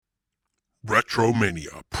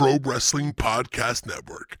Retromania Pro Wrestling Podcast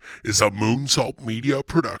Network is a Moonsault Media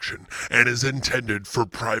production and is intended for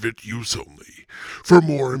private use only. For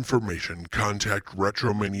more information, contact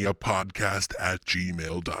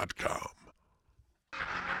retromaniapodcast@gmail.com.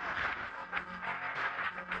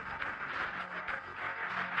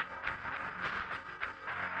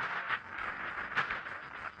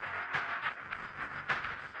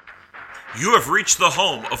 You have reached the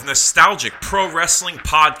home of Nostalgic Pro Wrestling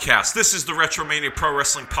Podcast. This is the Retromania Pro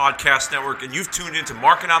Wrestling Podcast Network, and you've tuned into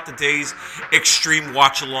Marking Out the Days Extreme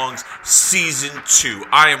Watch-Alongs Season 2.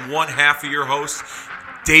 I am one half of your host,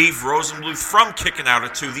 Dave Rosenbluth from Kicking Out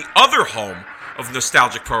at 2, the other home of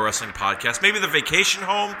Nostalgic Pro Wrestling Podcast. Maybe the vacation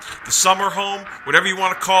home, the summer home, whatever you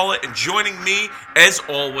want to call it. And joining me, as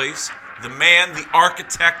always, the man, the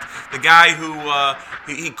architect, the guy who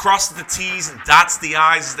he crosses the T's and dots the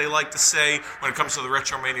I's, as they like to say, when it comes to the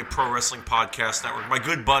Retromania Pro Wrestling Podcast Network. My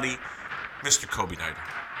good buddy, Mr. Kobe Nighter.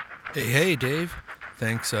 Hey, Dave.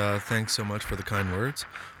 Thanks so much for the kind words.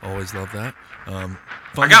 Always love that. Fun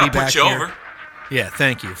I gotta to be put back you here. over. Yeah,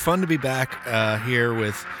 thank you. Fun to be back here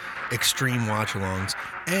with Extreme Watch-Alongs.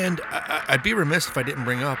 And I'd be remiss if I didn't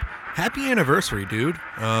bring up, happy anniversary, dude.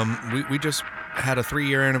 We just had a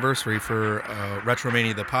 3-year anniversary for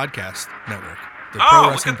Retromania, the podcast network. The Pro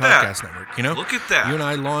Wrestling Podcast Network. You know? Look at that. You and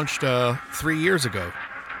I launched 3 years ago.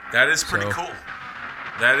 That is pretty cool.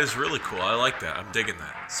 That is really cool. I like that. I'm digging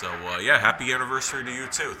that. So, yeah, happy anniversary to you,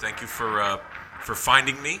 too. Thank you for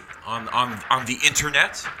finding me on the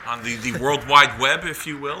internet, on the World Wide Web, if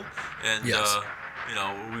you will. And, yes. You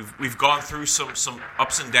know, we've gone through some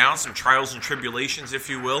ups and downs, some trials and tribulations, if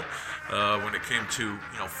you will, when it came to, you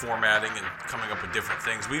know, formatting and coming up with different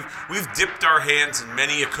things. We've dipped our hands in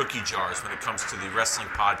many a cookie jars when it comes to the wrestling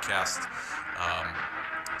podcast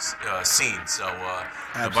scene. So,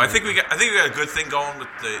 but I think we got a good thing going with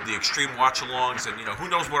the Extreme Watch-Alongs, and, you know, who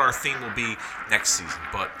knows what our theme will be next season.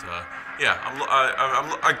 But yeah,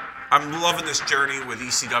 I'm loving this journey with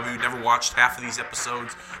ECW. Never watched half of these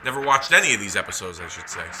episodes. Never watched any of these episodes, I should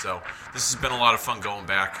say. So this has been a lot of fun going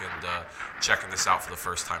back and checking this out for the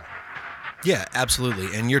first time. Yeah,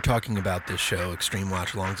 absolutely. And you're talking about this show, Extreme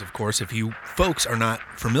Watch-Alongs, of course. If you folks are not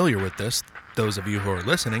familiar with this, those of you who are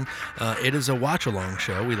listening, it is a watch-along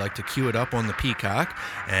show. We like to cue it up on the Peacock,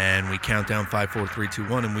 and we count down 5, 4, 3, 2,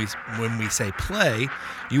 1, and when we say play,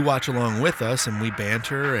 you watch along with us, and we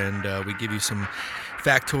banter, and we give you some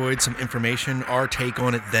factoids, some information, our take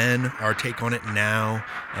on it then, our take on it now.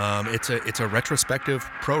 It's a retrospective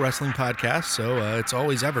pro wrestling podcast, so it's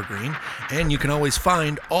always evergreen, and you can always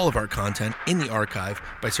find all of our content in the archive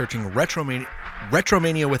by searching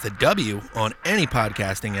Retromania with a W on any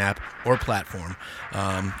podcasting app or platform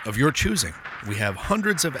of your choosing. We have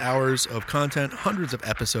hundreds of hours of content, hundreds of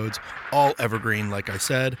episodes, all evergreen, like I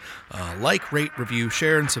said. Like, rate, review,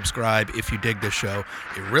 share, and subscribe if you dig this show.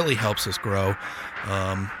 It really helps us grow.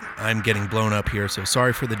 I'm getting blown up here, so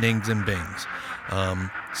sorry for the dings and bings.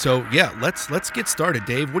 So yeah, let's get started,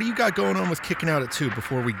 Dave. What do you got going on with Kicking Out at 2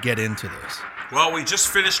 before we get into this? Well, we just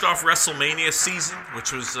finished off WrestleMania season,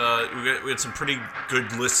 which was we had some pretty good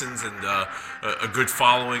listens and a good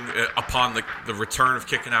following upon the return of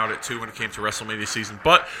Kicking Out at 2 when it came to WrestleMania season.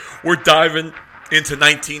 But we're diving into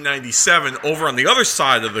 1997 over on the other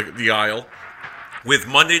side of the aisle with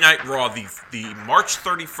Monday Night Raw, the March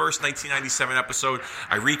 31st, 1997 episode.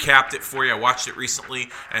 I recapped it for you. I watched it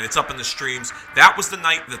recently, and it's up in the streams. That was the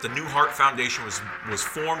night that the New Hart Foundation was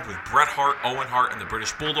formed with Bret Hart, Owen Hart, and the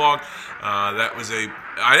British Bulldog.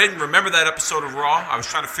 I didn't remember that episode of Raw. I was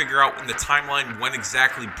trying to figure out in the timeline when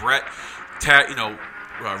exactly Bret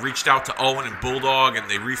reached out to Owen and Bulldog, and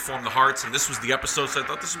they reformed the Hearts, and this was the episode, so I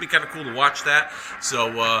thought this would be kind of cool to watch that.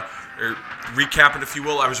 So, recap it, if you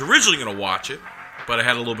will. I was originally going to watch it, but I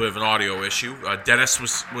had a little bit of an audio issue. Dennis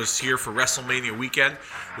was here for WrestleMania weekend.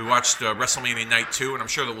 We watched WrestleMania Night 2, and I'm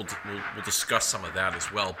sure that we'll discuss some of that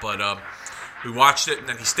as well. But we watched it, and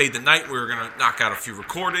then he stayed the night. We were going to knock out a few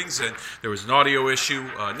recordings, and there was an audio issue.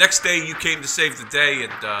 Next day, you came to save the day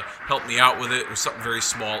and helped me out with it. It was something very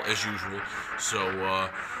small, as usual. So,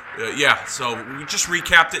 yeah, so we just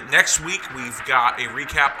recapped it. Next week, we've got a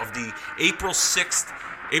recap of the April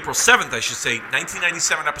 7th, I should say,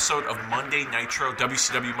 1997 episode of Monday Nitro,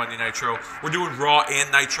 WCW Monday Nitro. We're doing Raw and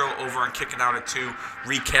Nitro over on Kicking Out at 2,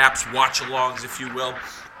 recaps, watch-alongs, if you will.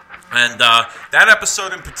 And that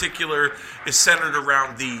episode in particular is centered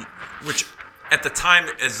around which at the time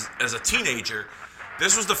as a teenager,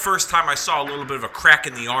 this was the first time I saw a little bit of a crack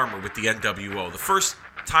in the armor with the NWO. The first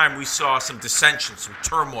time we saw some dissension, some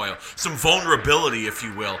turmoil, some vulnerability, if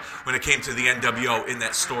you will, when it came to the NWO in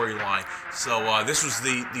that storyline. So this was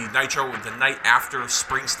the Nitro the night after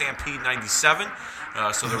Spring Stampede 97.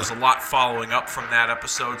 So there was a lot following up from that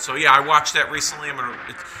episode. So yeah, I watched that recently.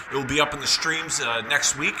 It will be up in the streams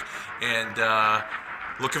next week, and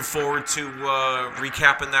looking forward to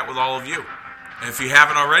recapping that with all of you. And if you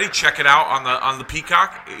haven't already, check it out on the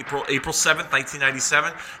Peacock, April 7th,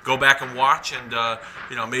 1997. Go back and watch, and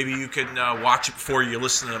maybe you can watch it before you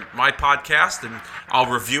listen to my podcast, and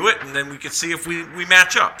I'll review it, and then we can see if we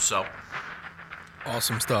match up. So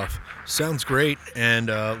awesome stuff. Sounds great, and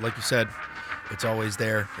like you said, it's always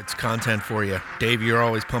there. It's content for you. Dave, you're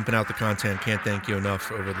always pumping out the content. Can't thank you enough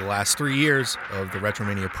over the last 3 years of the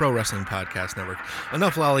Retromania Pro Wrestling Podcast Network.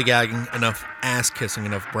 Enough lollygagging, enough ass-kissing,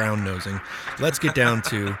 enough brown-nosing. Let's get down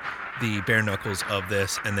to the bare knuckles of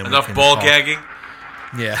this. And then enough we can ball talk, gagging?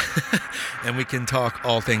 Yeah. And we can talk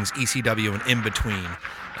all things ECW and in between.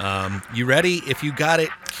 You ready? If you got it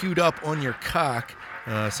queued up on your cock,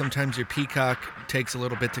 sometimes your Peacock takes a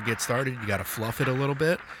little bit to get started. You got to fluff it a little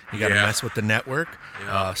bit. You got to mess with the network.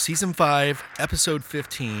 Yeah. Season 5, Episode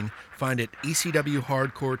 15. Find it ECW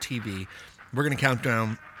Hardcore TV. We're going to count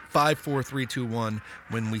down 5, 4, 3, 2, 1.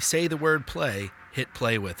 When we say the word play, hit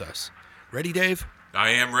play with us. Ready, Dave? I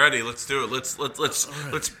am ready. Let's do it.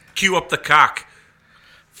 Let's cue up the cock.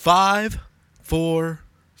 5, 4,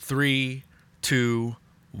 3, 2,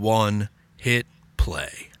 1. Hit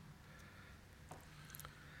play.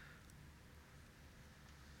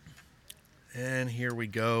 And here we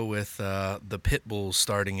go with the Pitbulls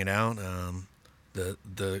starting it out.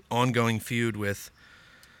 The ongoing feud with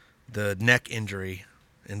the neck injury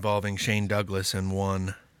involving Shane Douglas and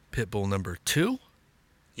one Pitbull number 2.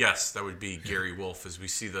 Yes, that would be Gary Wolf, as we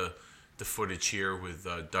see the footage here with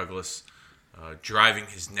Douglas driving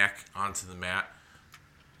his neck onto the mat.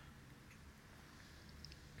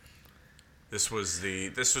 This was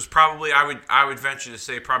probably, I would venture to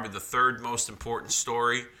say, probably the third most important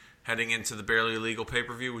story heading into the Barely Legal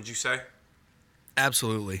pay-per-view, would you say?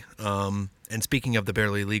 Absolutely. And speaking of the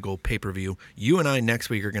Barely Legal pay-per-view, you and I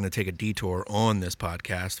next week are going to take a detour on this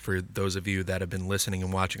podcast. For those of you that have been listening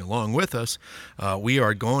and watching along with us, we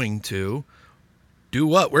are going to do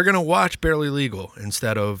what? We're going to watch Barely Legal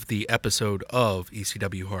instead of the episode of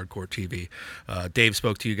ECW Hardcore TV. Dave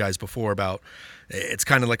spoke to you guys before about it's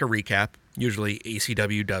kind of like a recap. Usually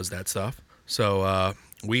ECW does that stuff. So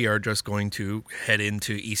we are just going to head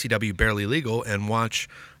into ECW Barely Legal and watch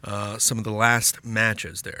some of the last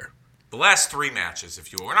matches there. The last 3 matches,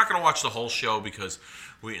 if you will. We're not going to watch the whole show because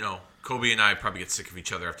Kobe and I probably get sick of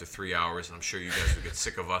each other after 3 hours, and I'm sure you guys would get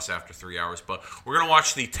sick of us after 3 hours. But we're going to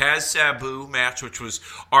watch the Taz Sabu match, which was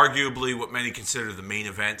arguably what many consider the main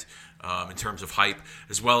event in terms of hype,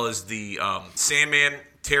 as well as the Sandman,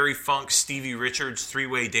 Terry Funk, Stevie Richards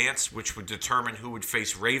 3-way dance, which would determine who would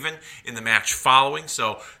face Raven in the match following.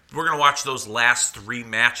 So we're going to watch those last 3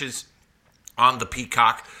 matches on the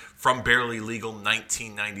Peacock from Barely Legal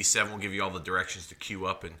 1997. We'll give you all the directions to queue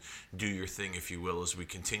up and do your thing, if you will, as we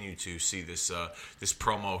continue to see this this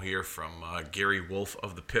promo here from Gary Wolf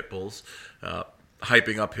of the Pitbulls,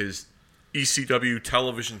 hyping up his ECW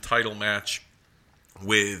television title match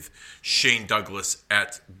with Shane Douglas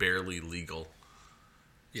at Barely Legal.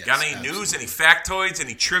 Yes, got any absolutely. news, any factoids,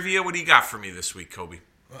 any trivia? What do you got for me this week, Kobe?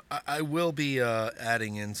 I will be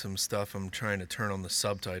adding in some stuff. I'm trying to turn on the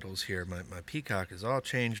subtitles here. My Peacock is all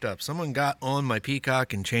changed up. Someone got on my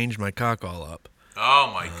Peacock and changed my cock all up. Oh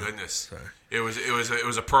my goodness! Sorry. It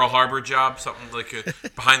was a Pearl Harbor job, something like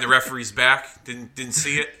behind the referee's back. Didn't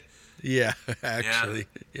see it. Yeah, actually.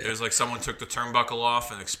 Yeah. It was like someone took the turnbuckle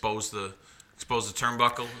off and exposed the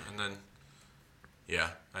turnbuckle, and then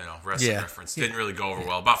I know wrestling reference didn't really go over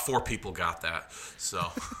well. About 4 people got that,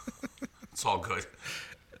 so it's all good.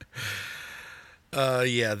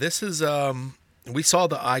 This is we saw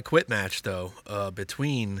the I Quit match though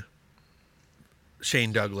between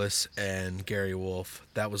Shane Douglas and Gary Wolf.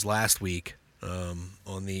 That was last week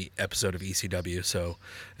on the episode of ECW. So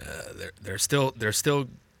they're still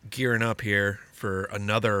gearing up here for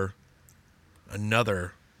another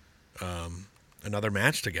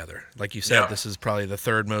match together. Like you said, This is probably the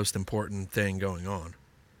third most important thing going on.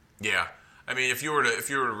 Yeah, I mean, if you were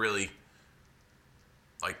to really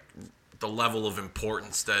like the level of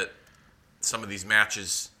importance that some of these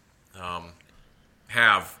matches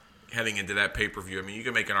have heading into that pay-per-view, I mean, you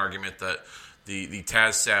can make an argument that the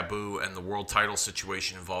Taz Sabu and the world title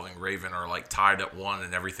situation involving Raven are like tied at 1,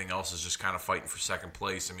 and everything else is just kind of fighting for second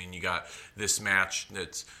place. I mean, you got this match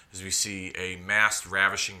that's, as we see, a masked,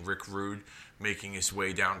 ravishing Rick Rude making his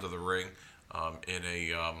way down to the ring in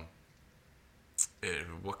a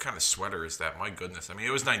what kind of sweater is that? My goodness. I mean,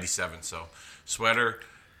 it was 97, so sweater,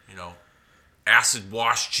 acid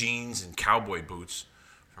wash jeans and cowboy boots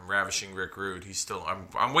from Ravishing Rick Rude. He's still.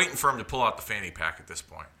 I'm waiting for him to pull out the fanny pack at this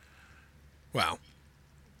point. Wow.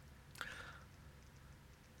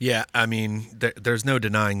 Yeah, I mean, there's no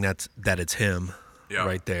denying that it's him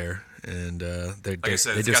right there. And they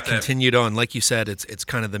just continued on. Like you said, it's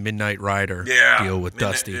kind of the Midnight Rider deal with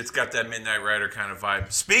Dusty. It's got that Midnight Rider kind of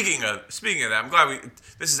vibe. Speaking of that, I'm glad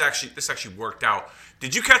this actually worked out.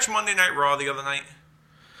 Did you catch Monday Night Raw the other night?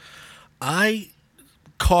 I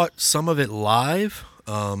caught some of it live,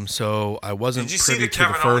 so I wasn't. Did you see privy the to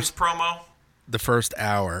Kevin Owens promo? The first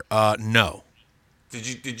hour, no.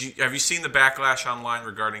 Have you seen the backlash online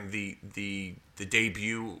regarding the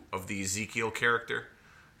debut of the Ezekiel character?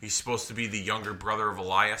 He's supposed to be the younger brother of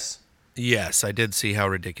Elias. Yes, I did see how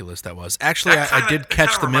ridiculous that was. Actually, I did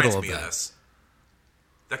catch the middle of that.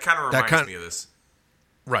 That kind of reminds me of this.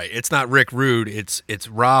 Right. It's not Rick Rude. It's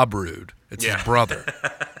Rob Rude. It's his brother.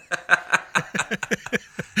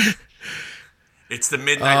 It's the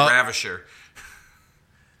Midnight Ravisher.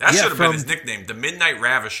 That should have been his nickname, the Midnight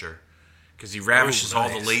Ravisher, because he ravishes all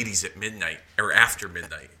the ladies at midnight or after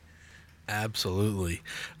midnight. Absolutely.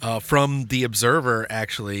 From The Observer,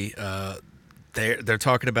 actually, they're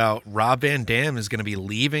talking about Rob Van Dam is going to be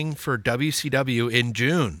leaving for WCW in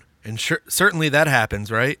June. And certainly that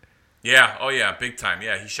happens, right? Yeah. Oh, yeah. Big time.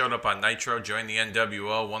 Yeah. He showed up on Nitro, joined the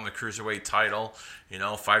NWO, won the Cruiserweight title,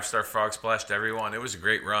 5-star frog splash to everyone. It was a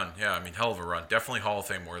great run. Yeah. I mean, hell of a run. Definitely Hall of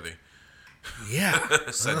Fame worthy. Yeah.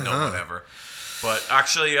 Said no one ever. But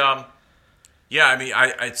actually, yeah, I mean,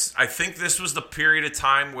 I think this was the period of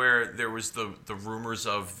time where there was the rumors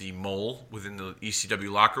of the mole within the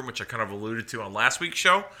ECW locker room, which I kind of alluded to on last week's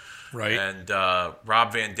show. Right. And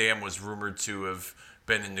Rob Van Dam was rumored to have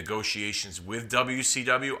been in negotiations with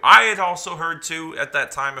WCW. I had also heard, too, at that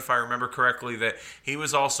time, if I remember correctly, that he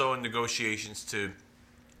was also in negotiations to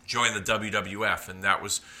join the WWF, and that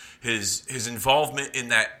was his involvement in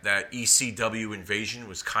that ECW invasion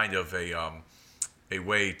was kind of a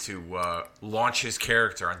way to launch his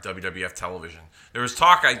character on WWF television. There was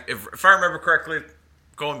talk, if I remember correctly,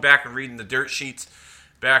 going back and reading the dirt sheets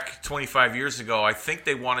back 25 years ago, I think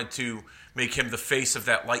they wanted to make him the face of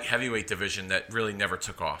that light heavyweight division that really never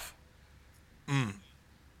took off.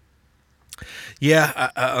 Yeah,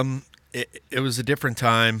 it was a different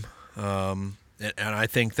time, and I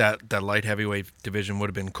think that light heavyweight division would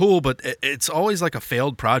have been cool, but it's always like a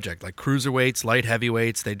failed project. Like cruiserweights, light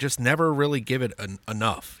heavyweights, they just never really give it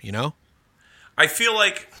enough, I feel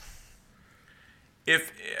like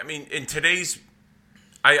in today's...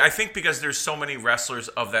 I think because there's so many wrestlers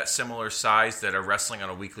of that similar size that are wrestling on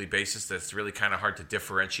a weekly basis that it's really kind of hard to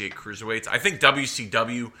differentiate cruiserweights. I think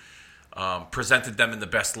WCW presented them in the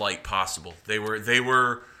best light possible. They were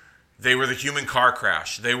the human car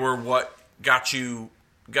crash. They were what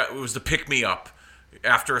it was the pick-me-up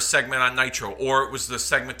after a segment on Nitro, or it was the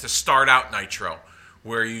segment to start out Nitro,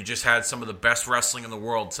 where you just had some of the best wrestling in the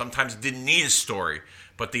world. Sometimes it didn't need a story,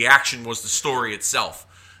 but the action was the story itself.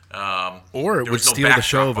 Or it would steal the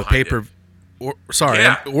show of a pay-per. Or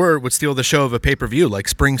it would steal the show of a pay-per-view, like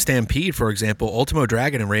Spring Stampede, for example. Ultimo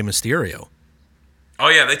Dragon and Rey Mysterio. Oh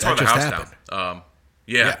yeah, they tore the house down.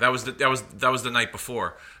 That was the night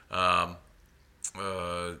before.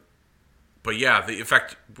 But yeah, in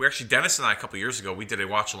fact, Dennis and I a couple years ago, we did a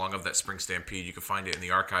watch along of that Spring Stampede. You can find it in the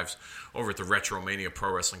archives over at the Retromania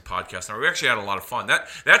Pro Wrestling Podcast. Now, we actually had a lot of fun.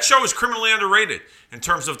 That show is criminally underrated in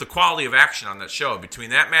terms of the quality of action on that show. Between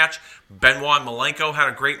that match, Benoit and Malenko had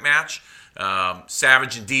a great match.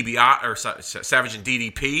 Savage and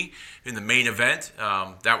DDP in the main event.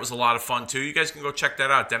 That was a lot of fun too. You guys can go check that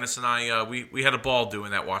out. Dennis and I, we had a ball doing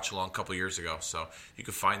that watch along a couple years ago, so you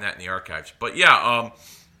can find that in the archives. But yeah.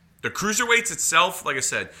 The cruiserweights itself, like I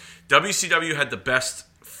said, WCW had the best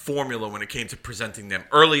formula when it came to presenting them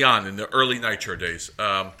early on in the early Nitro days.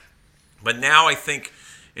 But now I think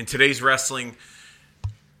in today's wrestling,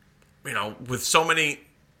 with so many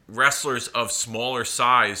wrestlers of smaller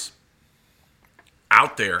size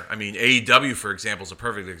out there, I mean, AEW, for example, is a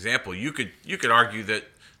perfect example. You could argue that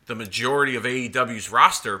the majority of AEW's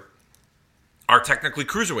roster are technically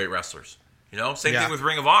cruiserweight wrestlers. Same thing with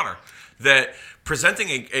Ring of Honor. That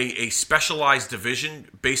presenting a specialized division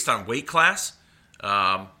based on weight class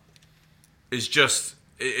is just,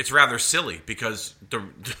 it's rather silly because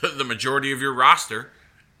the majority of your roster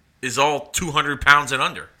is all 200 pounds and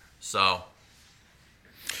under. So,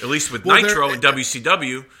 at least with Nitro and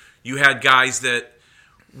WCW, you had guys that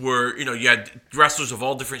were, you had wrestlers of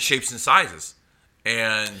all different shapes and sizes.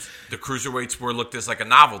 And the cruiserweights were looked as like a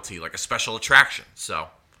novelty, like a special attraction. So...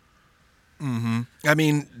 I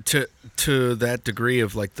mean, to that degree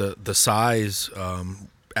of like the size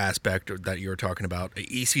aspect that you were talking about,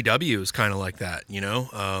 ECW is kind of like that, you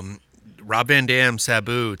know. Rob Van Dam,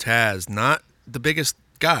 Sabu, Taz, not the biggest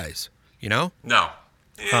guys, you know. No.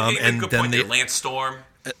 And good then point there. Lance Storm.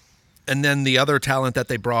 And then the other talent that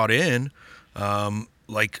they brought in,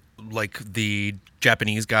 like the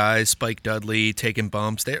Japanese guys, Spike Dudley taking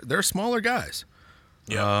bumps, they're smaller guys.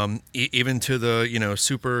 Yeah. Even to the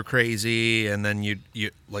super crazy, and then you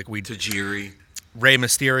like Tajiri. Rey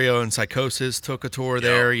Mysterio and Psychosis took a tour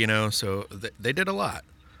there, so they did a lot.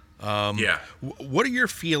 Yeah. What are your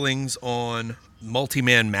feelings on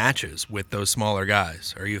multi-man matches with those smaller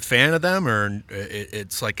guys? Are you a fan of them, or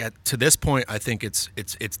it's like to this point, I think it's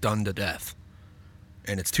done to death,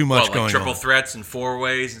 and it's too much going triple on. threats and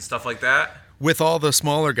 4-ways and stuff like that? With all the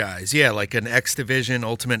smaller guys, yeah, like an X Division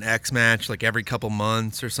Ultimate X match, like every couple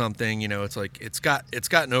months or something. It's like it's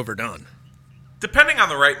gotten overdone. Depending on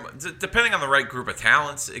the right group of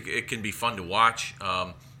talents, it can be fun to watch.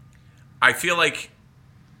 I feel like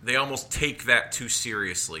they almost take that too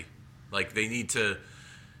seriously. Like they need to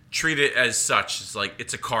treat it as such. It's like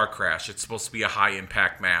it's a car crash. It's supposed to be a high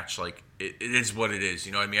impact match. Like it is what it is.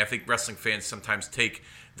 You know what I mean? I think wrestling fans sometimes take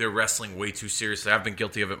their wrestling way too seriously. I've been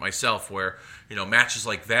guilty of it myself, where matches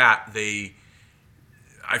like that,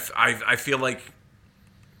 I feel like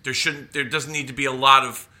there doesn't need to be a lot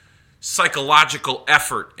of psychological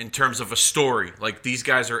effort in terms of a story. Like these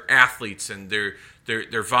guys are athletes and they're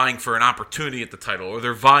vying for an opportunity at the title, or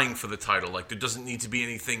they're vying for the title. Like there doesn't need to be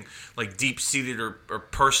anything like deep seated or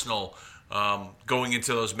personal going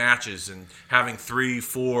into those matches, and having 3,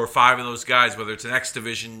 4, 5 of those guys, whether it's an X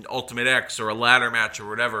Division Ultimate X or a ladder match or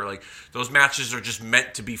whatever, like those matches are just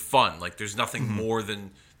meant to be fun. Like there's nothing more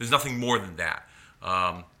than that.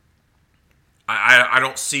 I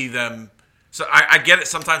don't see them. So I get it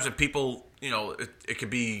sometimes when people, it could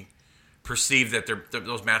be perceived that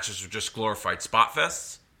those matches are just glorified spot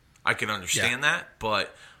fests. I can understand that,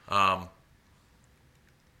 but by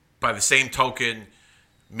the same token,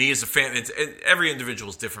 me as a fan, every individual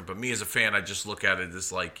is different, but me as a fan, I just look at it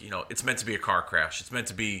as like, it's meant to be a car crash. It's meant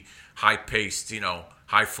to be high paced,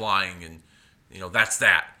 high flying, and that's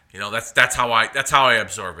that. That's how I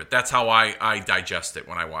absorb it. That's how I digest it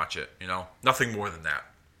when I watch it. Nothing more than that.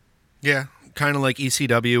 Yeah, kind of like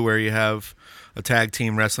ECW, where you have a tag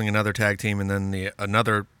team wrestling another tag team, and then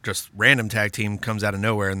another just random tag team comes out of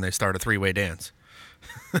nowhere and they start a 3-way dance.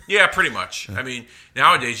 Yeah, pretty much. I mean,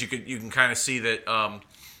 nowadays you can kind of see that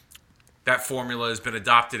that formula has been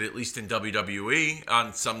adopted, at least in WWE,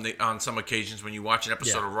 on some occasions. When you watch an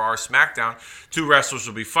episode of Raw or SmackDown, 2 wrestlers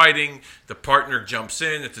will be fighting. The partner jumps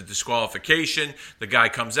in. It's a disqualification. The guy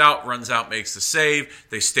comes out, runs out, makes the save.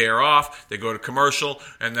 They stare off. They go to commercial.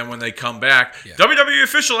 And then when they come back, WWE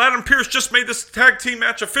official Adam Pearce just made this tag team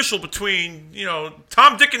match official between,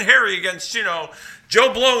 Tom, Dick, and Harry against, Joe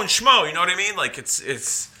Blow and Schmo. You know what I mean? Like,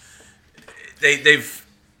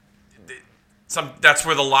 that's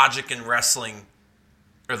where the logic in wrestling,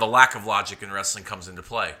 or the lack of logic in wrestling, comes into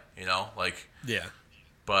play. Yeah.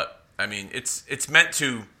 But I mean, it's meant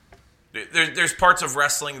to. There's parts of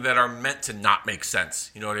wrestling that are meant to not make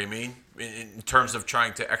sense. You know what I mean? In terms of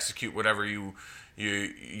trying to execute whatever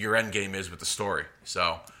your end game is with the story.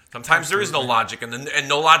 So sometimes there is no logic, and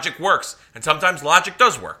no logic works, and sometimes logic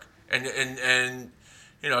does work, and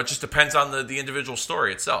it just depends on the individual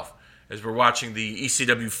story itself. As we're watching the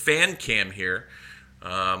ECW fan cam here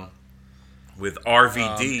with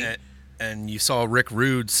RVD. And you saw Rick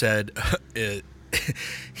Rude said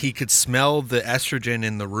he could smell the estrogen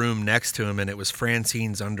in the room next to him, and it was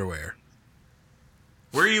Francine's underwear.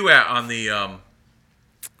 Where are you at on the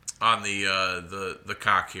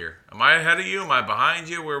cock here? Am I ahead of you? Am I behind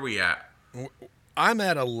you? Where are we at? I'm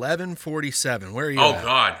at 11:47. Where are you at? Oh,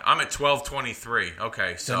 God. I'm at 12:23.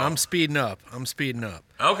 Okay, so... Then I'm speeding up.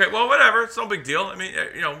 Okay, well, whatever. It's no big deal. I mean,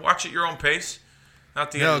 watch at your own pace.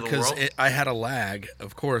 Not the end of the world. No, because I had a lag,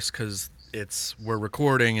 of course, because we're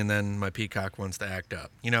recording, and then my peacock wants to act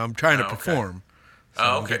up. I'm trying to perform. So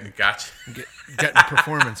okay. Gotcha. Getting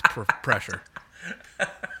performance pressure.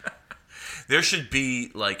 There should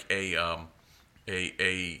be like a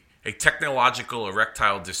technological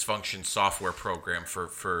erectile dysfunction software program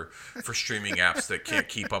for streaming apps that can't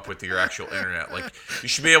keep up with your actual internet. Like, you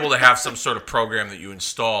should be able to have some sort of program that you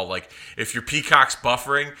install. Like, if your Peacock's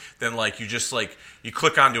buffering, then like you just like you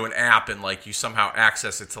click onto an app and like you somehow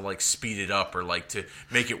access it to like speed it up, or like to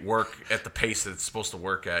make it work at the pace that it's supposed to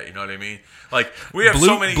work at. You know what I mean? Like, we have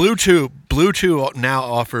so many. Blue Chew now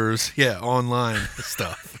offers online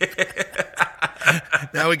stuff.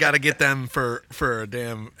 Now we got to get them for a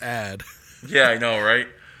damn ad. Yeah, I know, right?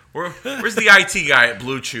 Where's the IT guy at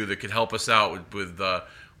Blue Chew that could help us out with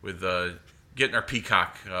getting our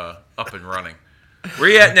Peacock up and running? Where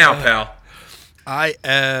you at now, pal? I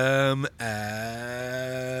am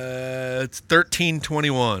at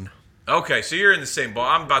 13:21. Okay, so you're in the same ball.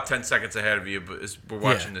 I'm about 10 seconds ahead of you, but we're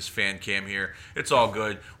watching this fan cam here. It's all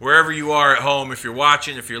good. Wherever you are at home, if you're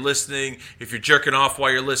watching, if you're listening, if you're jerking off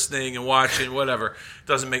while you're listening and watching, whatever,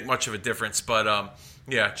 doesn't make much of a difference. But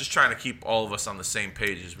just trying to keep all of us on the same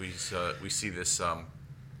page as we see this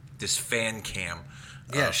this fan cam.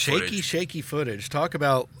 Shaky footage. Talk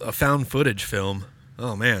about a found footage film.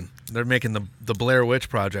 Oh man, they're making the Blair Witch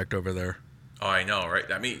Project over there. Oh, I know, right?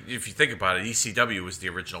 I mean, if you think about it, ECW was the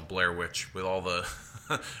original Blair Witch with all the,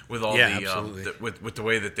 with the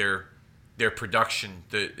way that their production.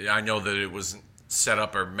 I know that it wasn't set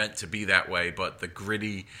up or meant to be that way, but the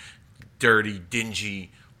gritty, dirty,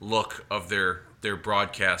 dingy look of their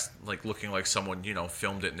broadcast, like looking like someone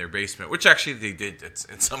filmed it in their basement, which actually they did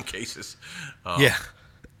in some cases.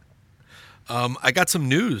 I got some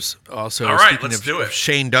news also. All right, let's do it.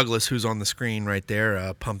 Shane Douglas, who's on the screen right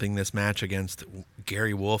there, pumping this match against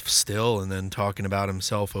Gary Wolf still, and then talking about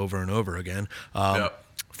himself over and over again.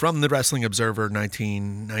 From the Wrestling Observer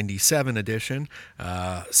 1997 edition,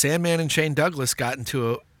 Sandman and Shane Douglas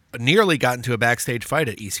nearly got into a backstage fight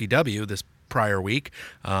at ECW this prior week.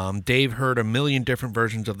 Dave heard a million different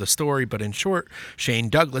versions of the story, but in short, Shane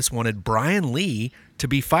Douglas wanted Brian Lee to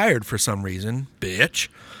be fired for some reason, bitch.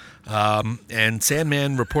 And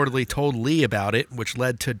Sandman reportedly told Lee about it, which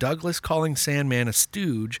led to Douglas calling Sandman a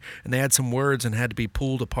stooge, and they had some words and had to be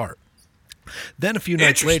pulled apart. Then a few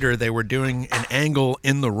nights later, they were doing an angle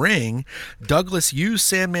in the ring. Douglas used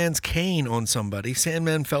Sandman's cane on somebody.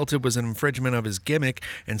 Sandman felt it was an infringement of his gimmick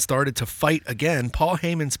and started to fight again. Paul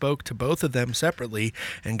Heyman spoke to both of them separately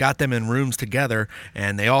and got them in rooms together,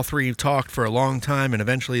 and they all three talked for a long time, and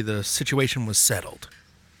eventually the situation was settled.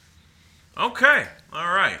 Okay,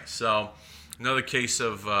 all right. So another case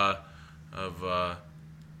of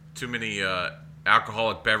too many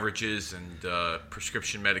alcoholic beverages and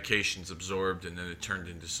prescription medications absorbed, and then it turned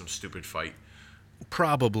into some stupid fight.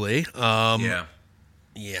 Probably. Yeah.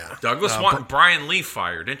 Douglas wanting Brian Lee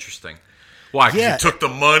fired. Interesting. Why? Because he took the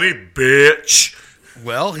money, bitch.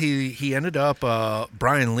 Well, he ended up,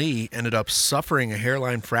 Brian Lee ended up suffering a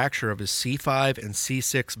hairline fracture of his C5 and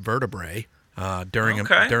C6 vertebrae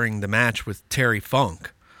during the match with Terry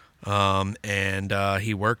Funk. And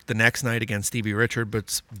he worked the next night against Stevie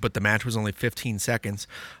Richards, but the match was only 15 seconds.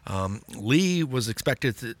 Lee was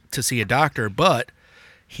expected to see a doctor, but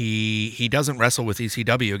he doesn't wrestle with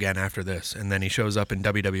ECW again after this, and then he shows up in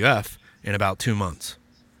WWF in about 2 months.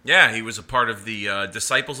 Yeah, he was a part of the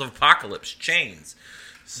Disciples of Apocalypse, Chains.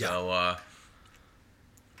 So,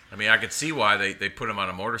 I mean, I could see why they put him on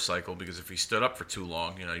a motorcycle, because if he stood up for too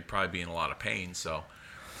long, he'd probably be in a lot of pain. So,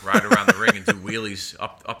 ride around the ring and do wheelies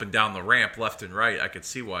up and down the ramp, left and right. I could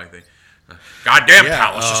see why they. Goddamn,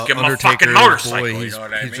 pal, let's just give him a fucking motorcycle. Boy, you know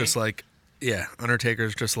what I mean? Just like,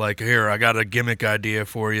 Undertaker's just like, here, I got a gimmick idea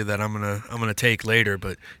for you that I'm gonna take later,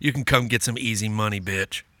 but you can come get some easy money,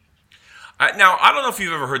 bitch. Now, I don't know if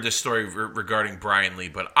you've ever heard this story regarding Brian Lee,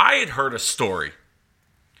 but I had heard a story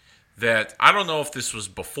that I don't know if this was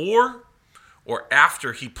before or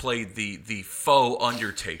after he played the faux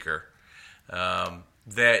Undertaker,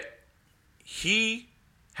 that he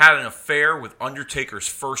had an affair with Undertaker's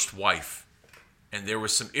first wife, and there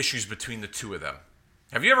was some issues between the two of them.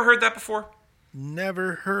 Have you ever heard that before?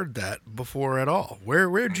 Never heard that before at all.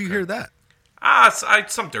 Where'd you hear that?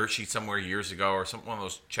 Some dirt sheet somewhere years ago, or one of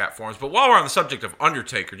those chat forums. But while we're on the subject of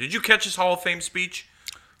Undertaker, did you catch his Hall of Fame speech?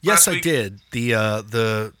 Yes, I did.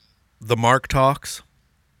 The Mark Talks.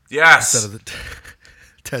 Yes. Instead of the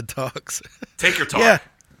TED Talks. Taker Talk.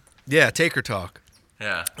 Yeah, Taker Talk.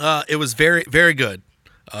 Yeah. It was very, very good.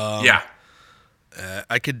 Yeah.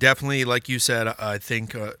 I could definitely, like you said, I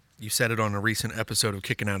think you said it on a recent episode of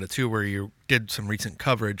Kicking Out at 2 where you did some recent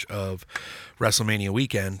coverage of WrestleMania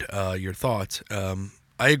weekend, your thoughts.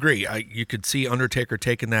 I agree. You could see Undertaker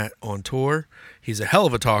taking that on tour. He's a hell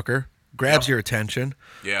of a talker, grabs your attention.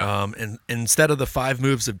 Yeah. And instead of the 5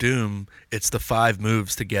 moves of doom, it's the 5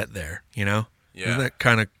 moves to get there, Yeah. Isn't that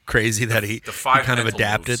kind of crazy that he kind of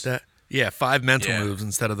adapted moves. That? Yeah, 5 mental moves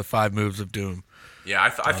instead of the 5 moves of doom. Yeah, I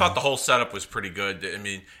thought the whole setup was pretty good. I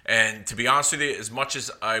mean, and to be honest with you, as much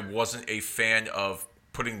as I wasn't a fan of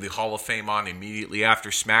putting the Hall of Fame on immediately after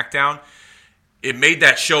SmackDown, it made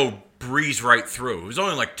that show breeze right through. It was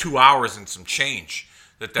only like 2 hours and some change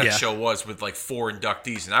that show was, with like 4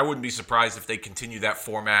 inductees. And I wouldn't be surprised if they continue that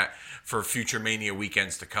format for future Mania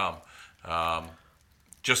weekends to come.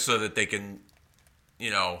 Just so that they can,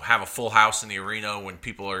 have a full house in the arena when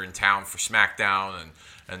people are in town for SmackDown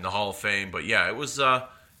and the Hall of Fame. But yeah, it was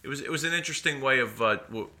an interesting way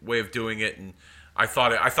of doing it, and I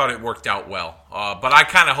thought it worked out well. But I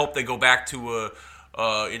kind of hope they go back to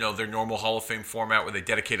their normal Hall of Fame format where they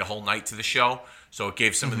dedicate a whole night to the show, so it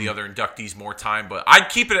gave some of the other inductees more time. But I'd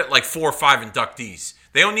keep it at like 4 or 5 inductees.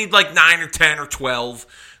 They don't need like 9 or 10 or 12.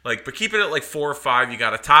 But keep it at like 4 or 5. You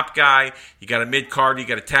got a top guy, you got a mid card, you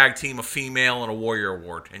got a tag team, a female, and a warrior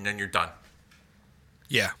award, and then you're done.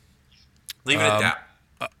 Yeah. Leave it at that.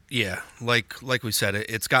 Yeah, like we said,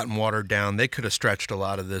 it's gotten watered down. They could have stretched a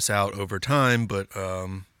lot of this out over time, but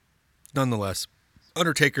nonetheless,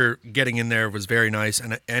 Undertaker getting in there was very nice,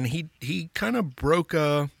 and he kind of broke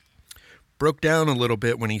down a little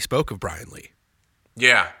bit when he spoke of Brian Lee.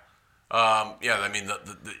 Yeah, I mean,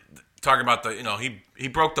 talking about he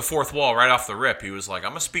broke the fourth wall right off the rip. He was like, "I'm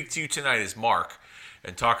gonna speak to you tonight as Mark,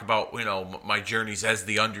 and talk about my journeys as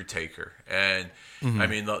the Undertaker." And I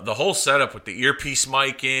mean, the whole setup with the earpiece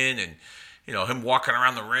mic in, and him walking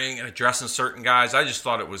around the ring and addressing certain guys. I just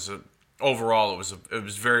thought it was overall it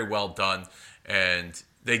was very well done, and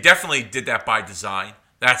they definitely did that by design.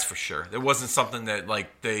 That's for sure. There wasn't something that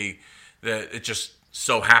that it just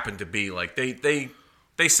so happened to be like they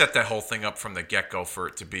set that whole thing up from the get-go for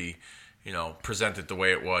it to be, presented the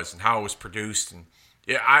way it was and how it was produced. And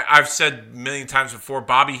yeah, I've said a million times before,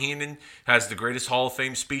 Bobby Heenan has the greatest Hall of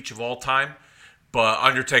Fame speech of all time, but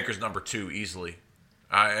Undertaker's number 2 easily,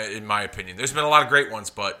 in my opinion. There's been a lot of great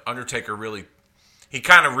ones, but Undertaker he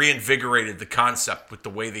kind of reinvigorated the concept with the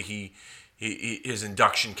way that his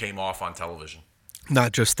induction came off on television.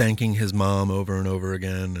 Not just thanking his mom over and over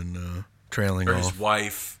again and trailing or off. His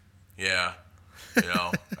wife, yeah.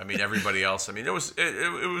 I mean, everybody else. I mean, it was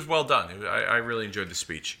well done. I really enjoyed the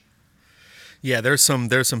speech. Yeah, there's some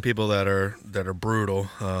people that are brutal,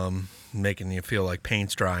 making you feel like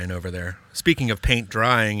paint's drying over there. Speaking of paint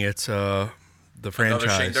drying, it's the franchise.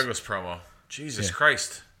 Another Shane Douglas promo. Jesus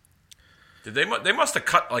Christ! They must have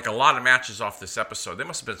cut like a lot of matches off this episode. They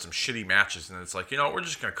must have been some shitty matches, and it's like, we're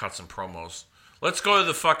just gonna cut some promos. Let's go to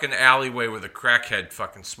the fucking alleyway where the crackhead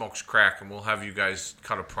fucking smokes crack, and we'll have you guys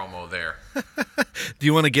cut a promo there. Do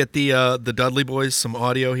you want to get the Dudley Boys some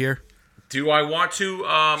audio here? Do I want to?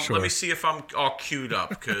 Sure. Let me see if I'm all queued up,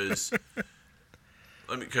 because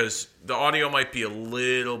the audio might be a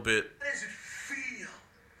little bit. How does it feel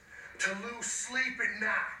to lose sleep at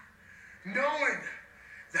night, knowing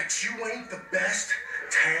that you ain't the best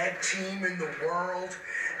tag team in the world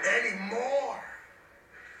anymore?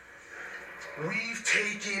 We've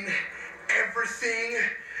taken everything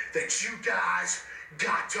that you guys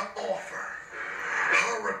got to offer.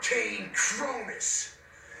 Hurricane Cronus,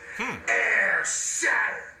 Air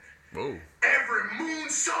Saturn, Whoa. every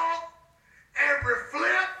moonsault, every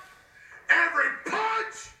flip, every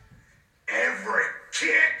punch, every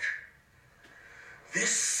kick.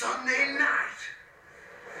 This Sunday night,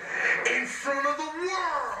 in front of the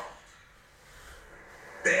world,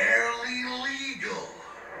 barely legal.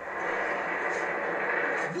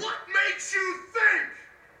 What makes you think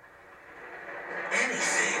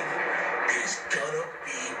anything is gonna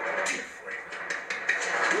be different?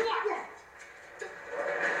 What?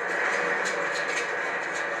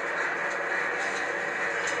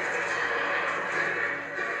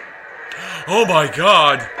 Oh my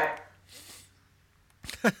God!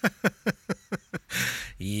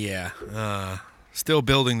 Yeah, still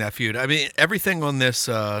building that feud. I mean, everything on this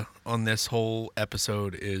whole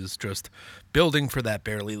episode is just building for that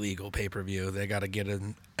barely legal pay-per-view. They got to get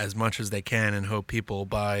in as much as they can and hope people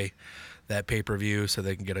buy that pay-per-view so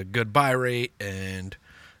they can get a good buy rate, and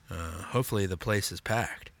hopefully the place is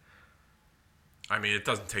packed. I mean, it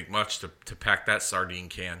doesn't take much to pack that sardine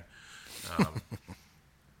can.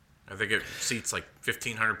 I think it seats like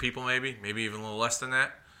 1,500 people, maybe even a little less than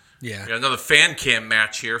that. Yeah. We got another fan cam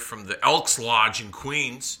match here from the Elks Lodge in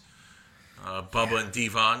Queens. Bubba and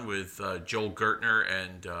Devon with Joel Gertner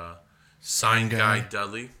and Sign Guy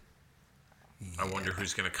Dudley. Yeah. I wonder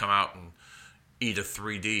who's going to come out and eat a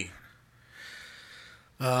 3D.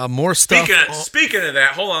 More stuff. Speaking of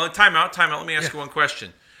that, hold on. Time out. Let me ask you one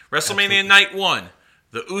question. WrestleMania Night 1,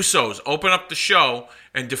 the Usos open up the show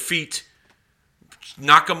and defeat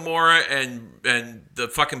Nakamura and the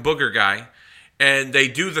fucking booger guy. And they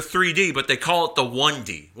do the 3D, but they call it the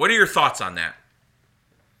 1D. What are your thoughts on that?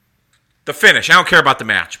 The finish. I don't care about the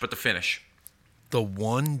match, but the finish. The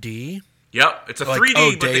 1D? Yep. It's a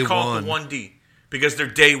 3D, but they call it the 1D. Because they're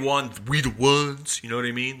day one. We the ones. You know what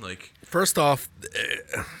I mean? Like, first off,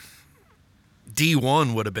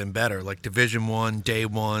 D1 would have been better. Like Division 1, Day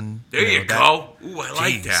 1. There you go. Ooh, I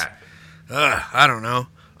like that. I don't know.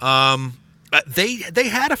 They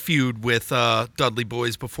had a feud with Dudley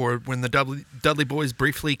Boys before when the Dudley Boys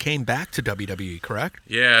briefly came back to WWE, correct?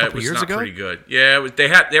 Yeah, it was not pretty good. Yeah,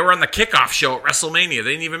 they were on the kickoff show at WrestleMania.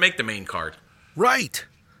 They didn't even make the main card. Right.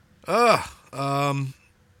 I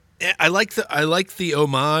like the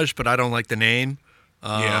homage, but I don't like the name.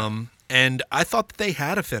 And I thought that they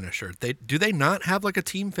had a finisher. Do they not have like a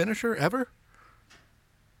team finisher ever?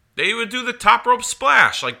 They would do the top rope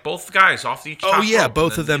splash, like both guys off each top rope. Oh, yeah,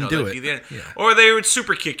 both of them do it. Yeah. Or they would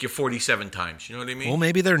super kick you 47 times. You know what I mean? Well,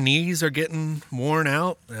 maybe their knees are getting worn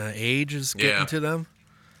out. Age is getting to them.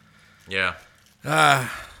 Yeah. Yeah.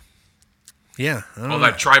 All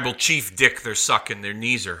that tribal chief dick they're sucking, their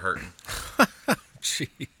knees are hurting.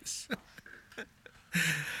 Jeez.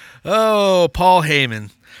 Oh, Paul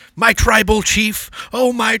Heyman. My tribal chief.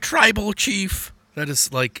 Oh, my tribal chief. That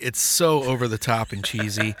is like, it's so over the top and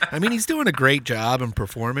cheesy. I mean, he's doing a great job in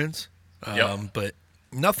performance, but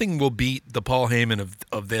nothing will beat the Paul Heyman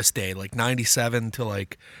of this day, like 97 to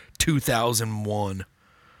like 2001.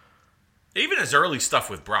 Even his early stuff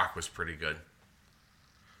with Brock was pretty good.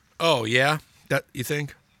 Oh, yeah? That you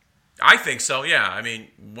think? I think so, yeah. I mean,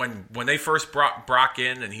 when they first brought Brock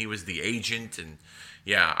in and he was the agent, and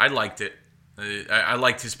yeah, I liked it. I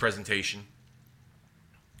liked his presentation.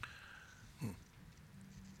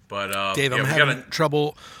 But Dave, I'm having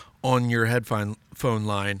trouble on your headphone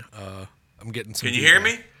line. I'm getting some. Can you hear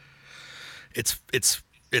me? It's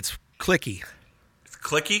clicky. It's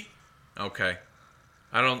clicky? Okay.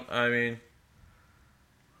 I mean.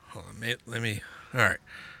 Hold on, let me. All right,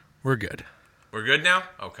 we're good. We're good now?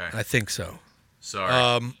 Okay. I think so.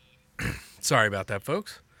 Sorry. Sorry about that,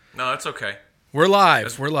 folks. No, that's okay. We're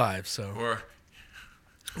live. So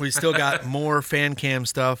we still got more fan cam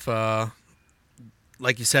stuff.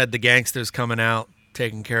 Like you said, the gangsters coming out,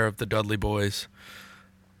 taking care of the Dudley Boys.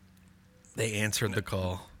 They answered the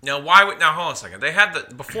call. Now, hold on a second.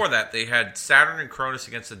 Before that, they had Saturn and Cronus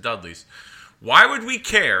against the Dudleys. Why would we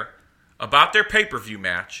care about their pay-per-view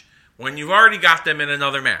match when you've already got them in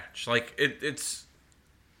another match? Like,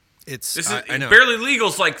 I know. Barely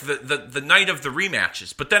Legal's like the night of the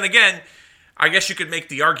rematches. But then again, I guess you could make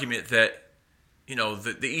the argument that, you know,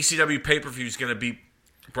 the ECW pay-per-view is going to be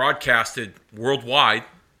broadcasted worldwide,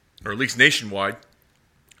 or at least nationwide,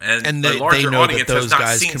 and a larger audience has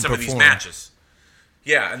not seen some of these matches.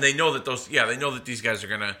 Yeah, and they know that these guys are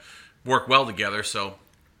going to work well together. So,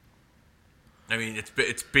 I mean,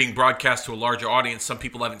 it's being broadcast to a larger audience. Some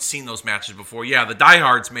people haven't seen those matches before. Yeah, the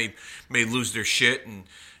diehards may lose their shit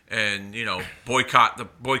and you know boycott the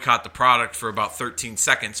product for about 13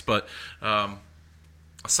 seconds. But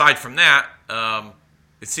aside from that,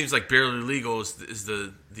 it seems like Barely Legal is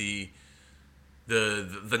the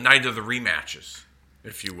night of the rematches,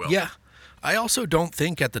 if you will. Yeah, I also don't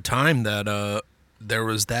think at the time that there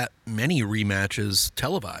was that many rematches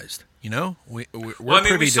televised. You know, we're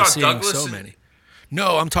privy to seeing Douglas so many.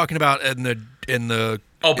 No, I'm talking about in the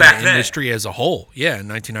industry as a whole. Yeah, in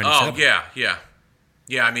 1997. Oh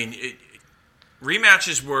yeah. I mean,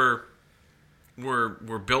 rematches were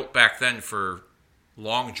built back then for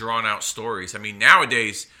long drawn out stories. I mean,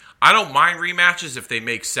 nowadays I don't mind rematches if they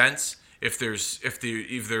make sense. If there's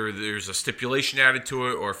either there's a stipulation added to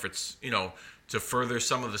it, or if it's, you know, to further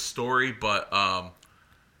some of the story. But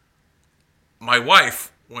my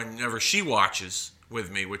wife, whenever she watches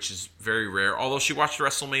with me, which is very rare, although she watched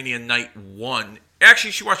WrestleMania Night 1.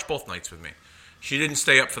 Actually, she watched both nights with me. She didn't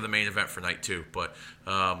stay up for the main event for Night 2. But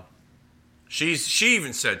she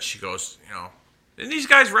even said, she goes, you know, didn't these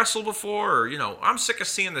guys wrestle before? Or, you know, I'm sick of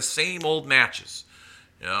seeing the same old matches.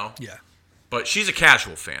 You know? Yeah. But she's a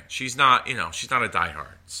casual fan. She's not, you know, she's not a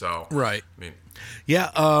diehard. So right. I mean,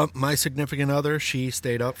 yeah. My significant other, she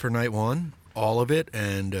stayed up for Night 1, all of it,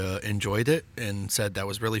 and enjoyed it, and said that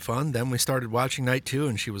was really fun. Then we started watching Night 2,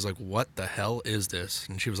 and she was like, "What the hell is this?"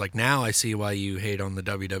 And she was like, "Now I see why you hate on the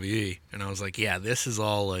WWE." And I was like, "Yeah, this is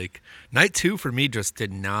all like Night 2 for me just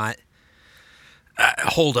did not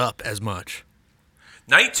hold up as much."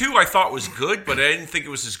 Night 2 I thought was good, but I didn't think it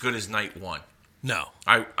was as good as Night 1. No.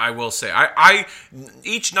 I will say. I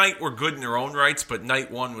each night were good in their own rights, but Night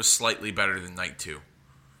 1 was slightly better than Night 2.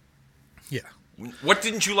 Yeah. What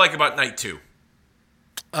didn't you like about Night 2?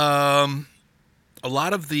 A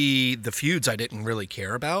lot of the feuds I didn't really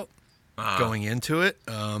care about going into it.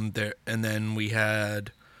 And then we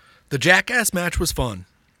had the Jackass match was fun.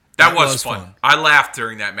 That was fun. I laughed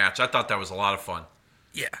during that match. I thought that was a lot of fun.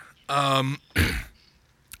 Yeah.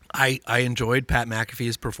 I enjoyed Pat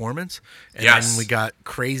McAfee's performance. And then we got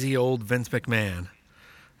crazy old Vince McMahon.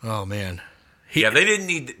 Oh man. They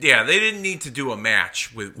didn't need to do a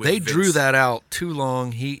match with They Vince. drew that out too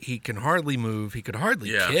long. He can hardly move. He could hardly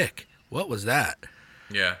kick. What was that?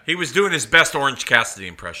 Yeah, he was doing his best Orange Cassidy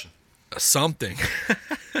impression. Something.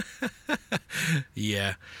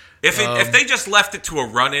 Yeah. If they just left it to a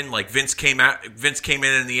run-in, like Vince came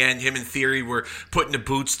in the end, him and Theory were putting the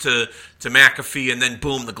boots to McAfee, and then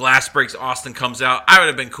boom, the glass breaks, Austin comes out, I would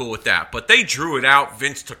have been cool with that. But they drew it out,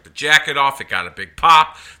 Vince took the jacket off, it got a big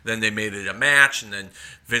pop, then they made it a match, and then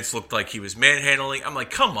Vince looked like he was manhandling. I'm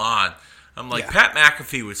like, come on. I'm like, Yeah. Pat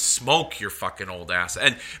McAfee would smoke your fucking old ass.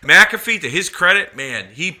 And McAfee, to his credit, man,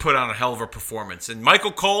 he put on a hell of a performance. And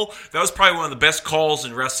Michael Cole, that was probably one of the best calls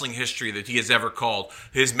in wrestling history that he has ever called,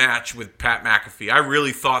 his match with Pat McAfee. I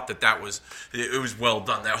really thought that was well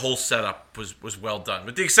done. That whole setup was well done.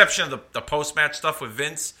 With the exception of the post-match stuff with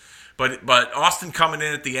Vince. But Austin coming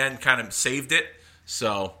in at the end kind of saved it.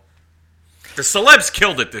 So the celebs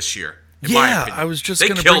killed it this year, in my Yeah, opinion. I was just They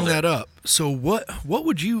going to killed bring it. that up. So what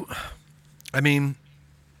would you... I mean,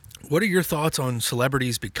 what are your thoughts on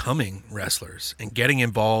celebrities becoming wrestlers and getting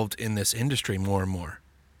involved in this industry more and more?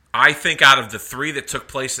 I think out of the three that took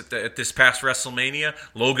place at this past WrestleMania,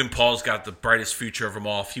 Logan Paul's got the brightest future of them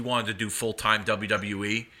all. If he wanted to do full-time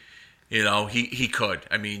WWE, you know, he could.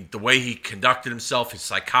 I mean, the way he conducted himself, his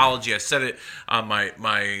psychology. I said it on my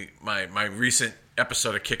recent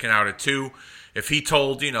episode of Kicking Out at 2. If he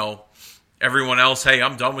told, you know, everyone else, hey,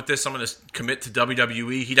 I'm done with this, I'm going to commit to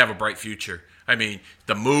WWE, he'd have a bright future. I mean,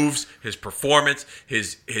 the moves, his performance,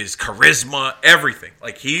 his charisma, everything.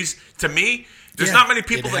 Like, to me, there's not many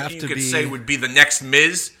people that you could say would be the next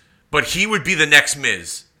Miz, but he would be the next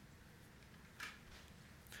Miz.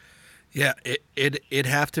 Yeah, it'd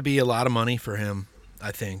have to be a lot of money for him,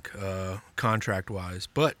 I think, contract-wise.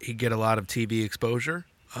 But he'd get a lot of TV exposure,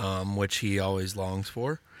 which he always longs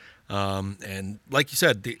for. And like you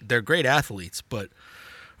said, they're great athletes, but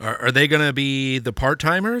are they going to be the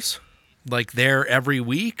part-timers? Like there every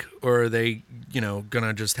week? Or are they, going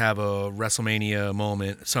to just have a WrestleMania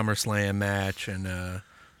moment, SummerSlam match, and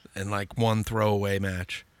like one throwaway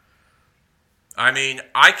match? I mean,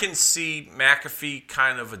 I can see McAfee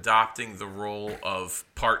kind of adopting the role of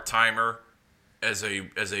part-timer as a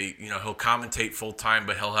he'll commentate full-time,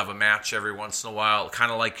 but he'll have a match every once in a while, kind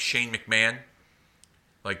of like Shane McMahon.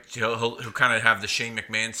 Like he'll kind of have the Shane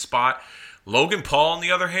McMahon spot. Logan Paul, on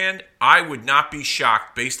the other hand, I would not be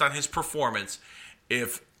shocked based on his performance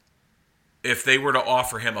if they were to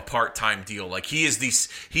offer him a part-time deal. Like he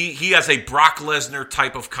has a Brock Lesnar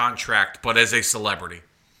type of contract, but as a celebrity.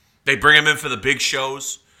 They bring him in for the big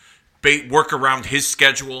shows, work around his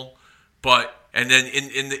schedule, and then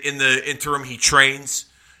in the interim he trains,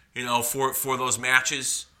 for those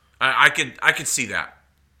matches. I could see that.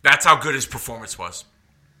 That's how good his performance was.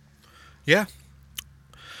 Yeah,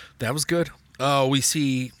 that was good. We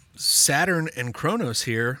see Saturn and Kronos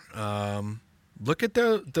here. Look at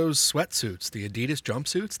those sweatsuits, the Adidas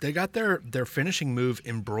jumpsuits. They got their finishing move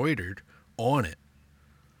embroidered on it.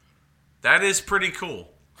 That is pretty cool.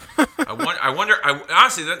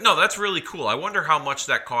 Honestly, that's really cool. I wonder how much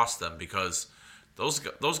that cost them, because those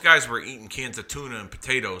guys were eating cans of tuna and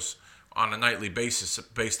potatoes on a nightly basis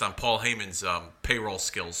based on Paul Heyman's payroll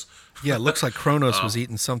skills. Yeah, it looks like Kronos was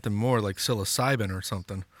eating something more, like psilocybin or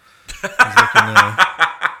something.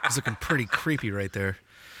 He's looking pretty creepy right there.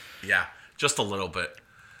 Yeah, just a little bit.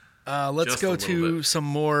 Let's go to some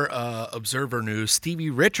more Observer news. Stevie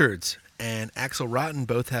Richards and Axel Rotten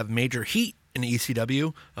both have major heat in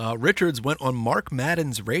ECW. Richards went on Mark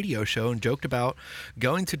Madden's radio show and joked about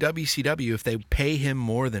going to WCW if they pay him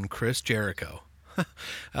more than Chris Jericho.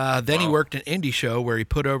 Then he worked an indie show where he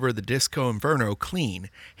put over the Disco Inferno clean.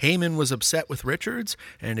 Heyman was upset with Richards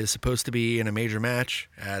and is supposed to be in a major match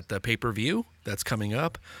at the pay-per-view that's coming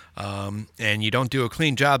up. And you don't do a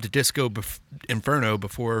clean job to Disco Inferno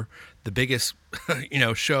before the biggest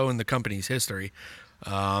show in the company's history.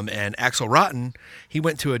 And Axel Rotten, he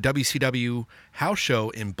went to a WCW house show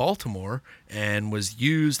in Baltimore and was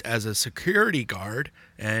used as a security guard,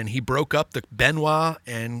 and he broke up the Benoit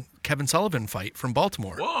and Kevin Sullivan fight from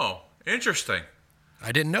Baltimore. Whoa, interesting.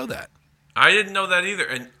 I didn't know that. I didn't know that either.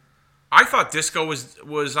 And I thought Disco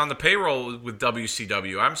was on the payroll with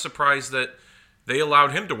WCW. I'm surprised that they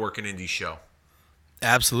allowed him to work an indie show.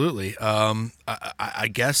 Absolutely. I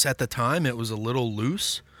guess at the time it was a little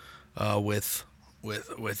loose with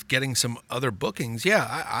getting some other bookings.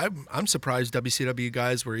 Yeah, I'm surprised WCW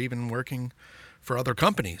guys were even working for other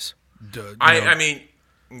companies. I mean,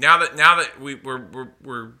 now that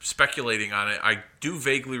we're speculating on it, I do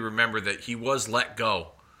vaguely remember that he was let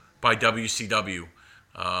go by WCW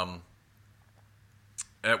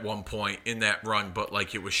at one point in that run, but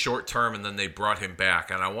like it was short term, and then they brought him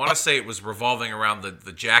back. And I want to say it was revolving around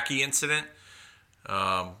the Jackie incident,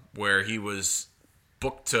 where he was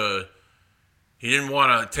booked to He didn't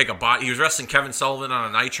want to take a body. He was wrestling Kevin Sullivan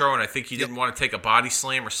on a Nitro, and I think he didn't want to take a body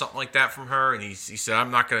slam or something like that from her. And he said, "I'm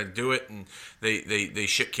not going to do it." And they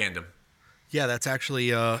shit canned him. Yeah, that's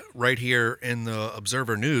actually right here in the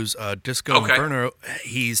Observer News. Disco Inferno,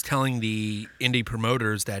 he's telling the indie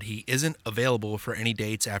promoters that he isn't available for any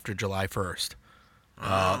dates after July 1st.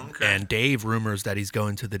 And Dave rumors that he's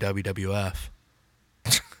going to the WWF.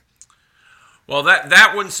 Well,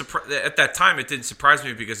 that wouldn't at that time it didn't surprise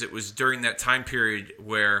me because it was during that time period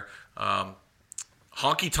where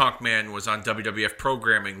Honky Tonk Man was on WWF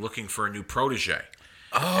programming looking for a new protege.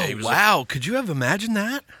 Oh, wow. Could you have imagined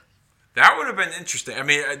that? That would have been interesting. I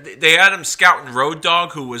mean, they had him scouting Road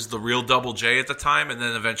Dogg, who was the real Double J at the time, and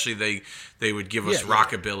then eventually they would give us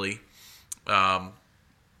Rockabilly.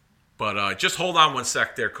 But just hold on one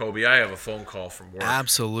sec there, Kobe. I have a phone call from work.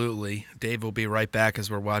 Absolutely. Dave will be right back as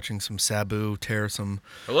we're watching some Sabu tear some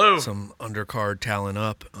undercard talent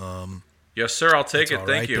up. Yes, sir. I'll take it.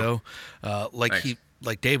 Thank you. Though.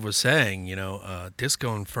 Like Dave was saying,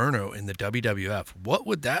 Disco Inferno in the WWF. What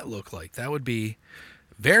would that look like? That would be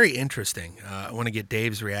very interesting. I want to get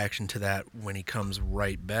Dave's reaction to that when he comes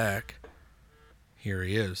right back. Here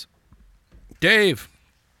he is. Dave.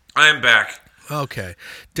 I am back. Okay.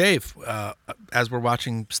 Dave, as we're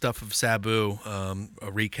watching stuff of Sabu,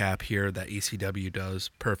 a recap here that ECW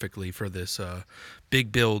does perfectly for this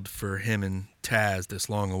big build for him and Taz, this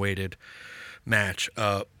long-awaited match.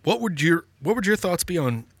 What would your thoughts be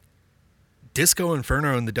on Disco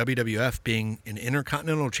Inferno and the WWF being an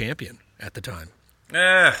Intercontinental Champion at the time?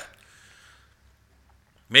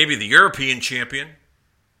 Maybe the European champion,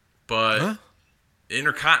 but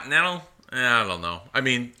Intercontinental? I don't know. I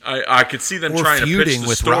mean, I could see them trying to pitch the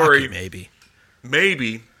with story. Rocky,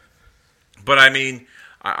 maybe. But I mean,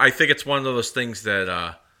 I think it's one of those things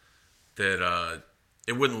that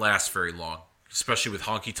it wouldn't last very long, especially with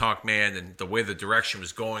Honky Tonk Man and the way the direction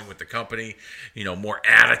was going with the company. More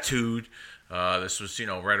attitude. This was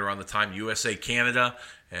right around the time USA Canada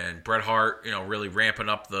and Bret Hart, really ramping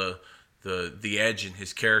up the edge in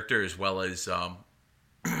his character as well as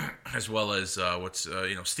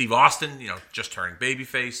Steve Austin, just turning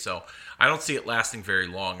babyface. So I don't see it lasting very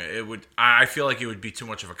long. I feel like it would be too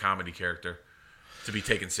much of a comedy character to be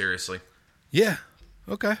taken seriously. Yeah.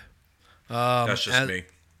 Okay. That's just me.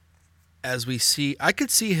 As we see, I could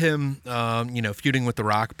see him, feuding with The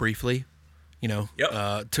Rock briefly,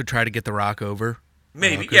 to try to get The Rock over.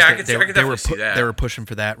 Maybe. I could definitely see that. They were pushing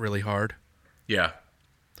for that really hard. Yeah.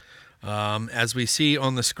 As we see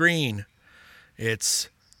on the screen, it's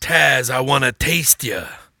Taz, I want to taste you.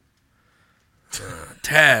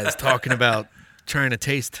 Taz talking about trying to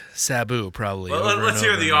taste Sabu, probably. Well, let's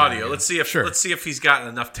hear the audio. Let's see if he's gotten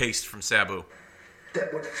enough taste from Sabu.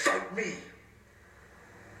 That would fight me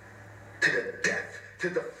to the death, to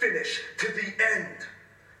the finish, to the end.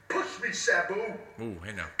 Push me, Sabu. Ooh,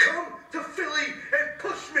 hey now. Come to Philly and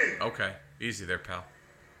push me. Okay, easy there, pal.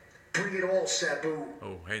 Bring it all, Sabu.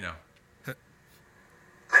 Oh, hey now.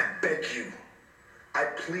 I beg you. I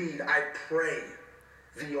plead, I pray,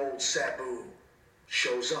 the old Sabu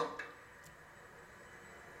shows up.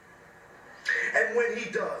 And when he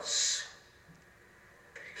does,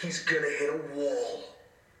 he's gonna hit a wall.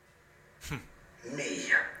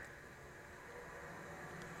 Me.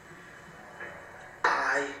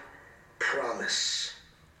 I promise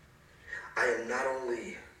I am not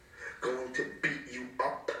only going to beat you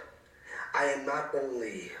up, I am not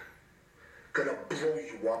only gonna blow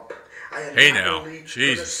you up, I am not only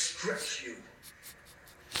gonna stretch you.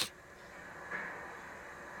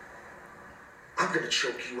 I'm gonna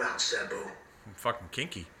choke you out, Sabu. I'm fucking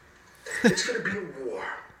kinky. It's gonna be a war.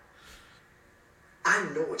 I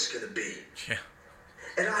know it's gonna be. Yeah.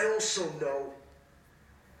 And I also know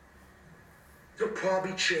you'll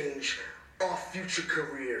probably change our future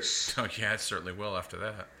careers. Oh, yeah, it certainly will after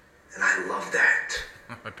that. And I love that.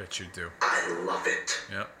 I bet you do. I love it.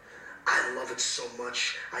 Yeah. I love it so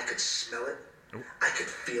much. I could smell it. Ooh. I could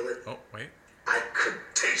feel it. Oh, wait. I could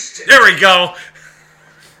taste it. There we go.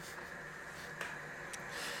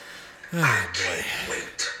 I can't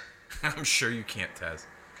wait I'm sure you can't, Taz.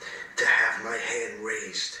 to have my hand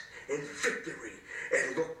raised in victory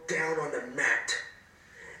and look down on the mat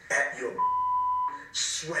at your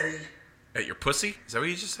sweaty, At your pussy? Is that what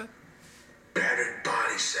you just said? battered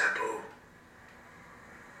body, Sabu.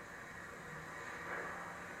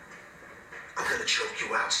 I'm gonna choke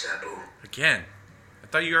you out, Sabu. Again. I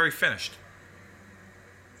thought you already finished.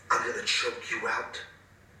 I'm gonna choke you out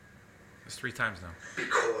That's 3 times now.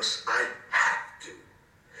 because I have to.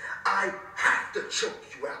 I have to choke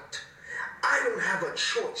you out. I don't have a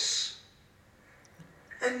choice.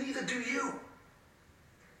 And neither do you.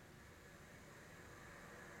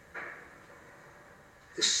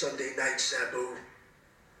 This Sunday night, Sabu.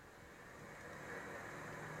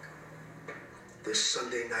 This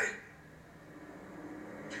Sunday night.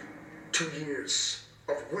 2 years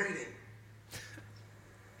of waiting.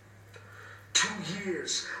 2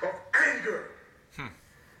 years of anger.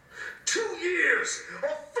 2 years of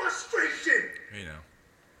frustration. You know.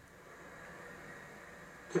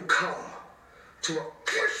 Who come to a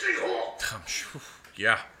crushing halt. I'm sure.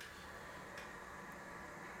 Yeah.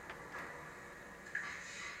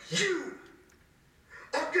 You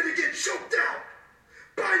are gonna get choked out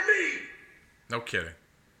by me. No kidding.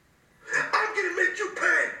 I'm gonna make you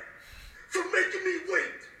pay for making me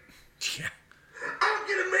wait. Yeah. I'm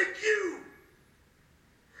gonna make you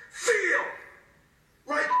feel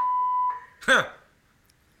like Huh.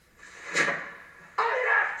 I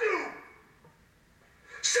have to.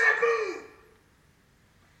 Sabu!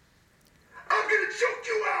 I'm gonna choke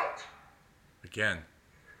you out. Again.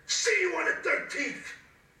 See you on the 13th.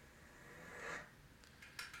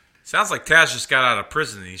 Sounds like Taz just got out of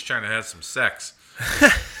prison and he's trying to have some sex.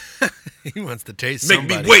 He wants to taste Make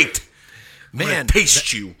somebody. me wait. I'm Man, gonna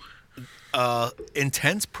taste you.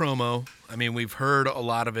 Intense promo. I mean, we've heard a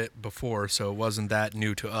lot of it before, so it wasn't that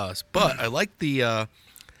new to us. But I like the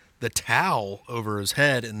towel over his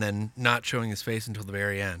head and then not showing his face until the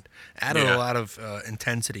very end. Added Yeah. a lot of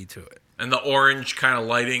intensity to it. And the orange kind of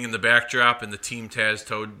lighting in the backdrop and the Team Taz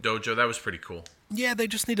Dojo, that was pretty cool. Yeah, they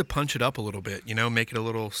just need to punch it up a little bit, make it a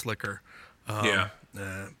little slicker. Yeah.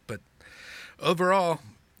 But overall,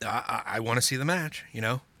 I want to see the match,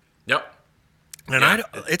 Yep. And Yeah.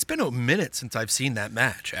 it's been a minute since I've seen that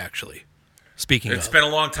match, actually. Speaking It's of. been a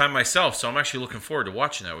long time myself, so I'm actually looking forward to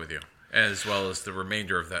watching that with you, as well as the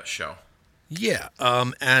remainder of that show. Yeah,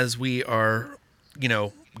 as we are,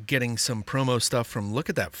 getting some promo stuff from, look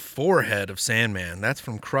at that forehead of Sandman. That's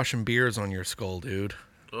from crushing beers on your skull, dude.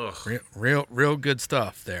 Ugh. Real good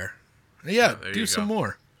stuff there. Yeah, there do you some go.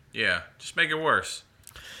 more. Yeah, just make it worse.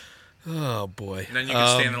 Oh, boy. And then you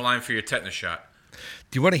can stand in line for your tetanus shot.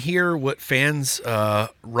 Do you want to hear what fans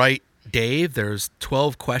write Dave? There's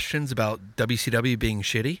 12 questions about WCW being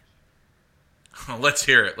shitty. Let's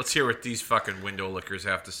hear it. Let's hear what these fucking window lickers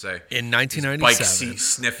have to say. In Bike 1997. seat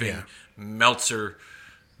sniffing Yeah.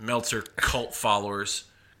 Meltzer cult followers.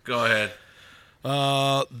 Go ahead.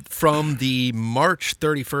 From the March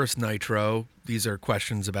 31st Nitro, these are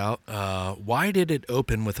questions about why did it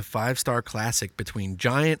open with a 5-star classic between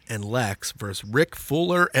Giant and Lex versus Rick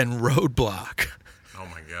Fuller and Roadblock? Oh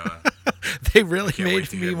my god. They really can't wait made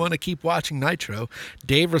to me hear want to keep watching Nitro.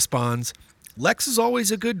 Dave responds, Lex is always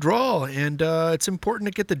a good draw, and it's important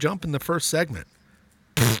to get the jump in the first segment.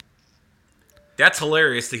 That's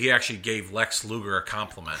hilarious that he actually gave Lex Luger a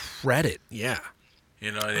compliment. Credit, yeah.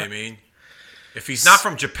 You know what I mean? If he's not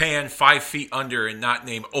from Japan, 5 feet under, and not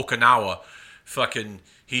named Okinawa,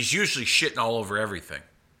 he's usually shitting all over everything.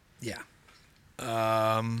 Yeah.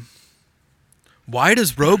 Why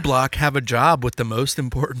does Roadblock have a job with the most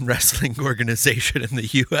important wrestling organization in the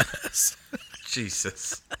U.S.?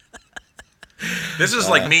 Jesus. This is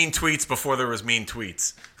like mean tweets before there was mean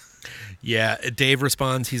tweets. Yeah, Dave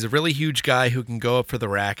responds, he's a really huge guy who can go up for the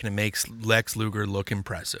rack, and it makes Lex Luger look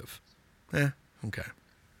impressive. Okay.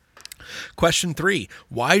 Question 3.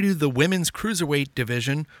 Why do the women's cruiserweight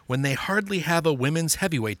division when they hardly have a women's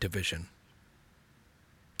heavyweight division?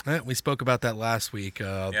 We spoke about that last week.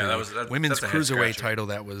 The women's that's a head cruiserweight scratcher. title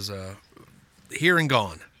that was here and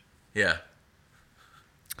gone. Yeah.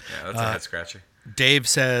 Yeah, that's a head scratcher. Dave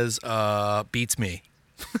says, beats me.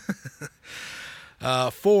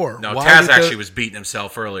 4. No, why Taz did actually was beating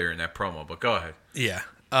himself earlier in that promo, but go ahead. Yeah.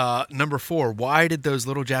 Number 4. Why did those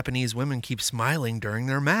little Japanese women keep smiling during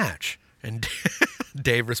their match? And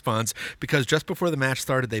Dave responds, because just before the match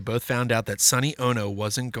started, they both found out that Sonny Ono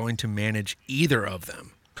wasn't going to manage either of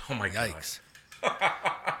them. Oh my god. Yikes.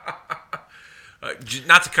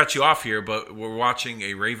 Not to cut you off here, but we're watching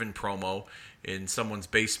a Raven promo in someone's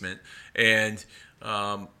basement, and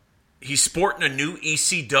he's sporting a new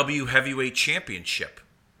ECW Heavyweight Championship.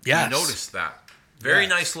 Yes. I noticed that. Very Yes.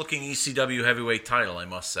 nice looking ECW Heavyweight title, I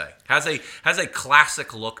must say. Has a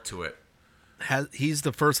classic look to it. He's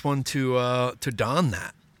the first one to don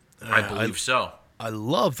that. I believe so. I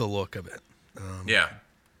love the look of it. Yeah.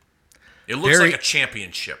 It looks very- like a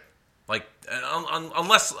championship. Like,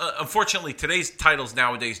 unless, unfortunately, today's titles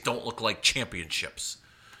nowadays don't look like championships.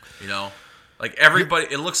 You know? Like, everybody,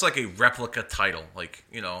 it looks like a replica title. Like,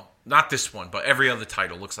 not this one, but every other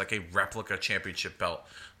title looks like a replica championship belt.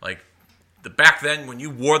 Like, back then, when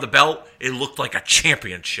you wore the belt, it looked like a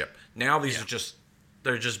championship. Now these are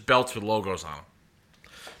they're just belts with logos on them.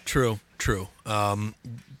 True.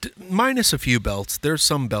 Minus a few belts. There's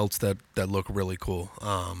some belts that look really cool.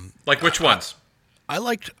 Like which ones? I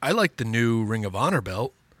liked the new Ring of Honor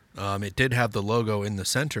belt. It did have the logo in the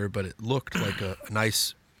center, but it looked like a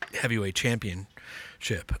nice heavyweight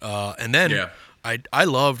championship. And then I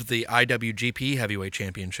loved the IWGP heavyweight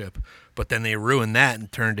championship, but then they ruined that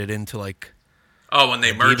and turned it into like when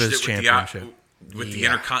they merged Divas it with the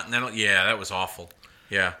Intercontinental. Yeah, that was awful.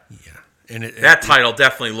 Yeah. And that title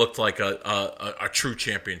definitely looked like a true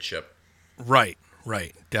championship. Right,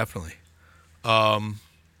 definitely. All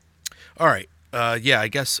right. I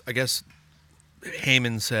guess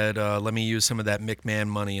Heyman said, "Let me use some of that McMahon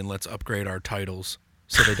money and let's upgrade our titles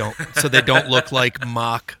so they don't look like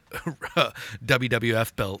mock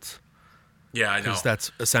WWF belts." Yeah, I know. Because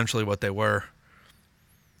that's essentially what they were.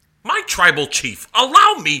 My tribal chief,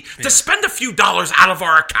 allow me to spend a few dollars out of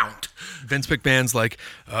our account. Vince McMahon's like,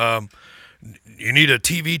 "You need a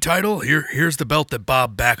TV title? Here's the belt that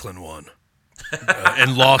Bob Backlund won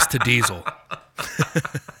and lost to Diesel."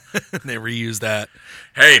 They reused that.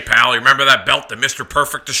 Hey, pal, you remember that belt that Mr.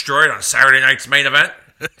 Perfect destroyed on Saturday night's main event?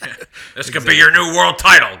 This could be your new world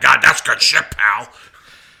title. God, that's good shit,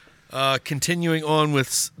 pal. Continuing on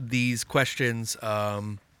with these questions,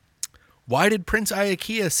 why did Prince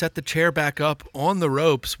Iaukea set the chair back up on the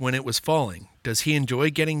ropes when it was falling? Does he enjoy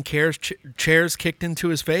getting chairs kicked into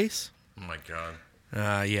his face? Oh my God.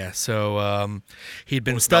 So he'd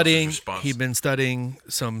been studying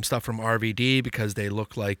some stuff from RVD because they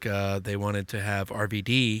looked like they wanted to have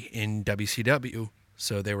RVD in WCW,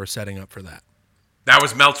 so they were setting up for that. That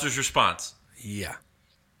was Meltzer's response. Yeah.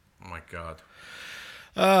 Oh my God.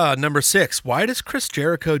 Number 6. Why does Chris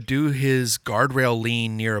Jericho do his guardrail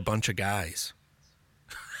lean near a bunch of guys?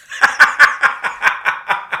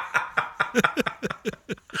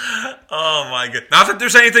 Oh my God! Not that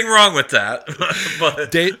there's anything wrong with that,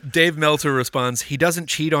 but Dave Meltzer responds, he doesn't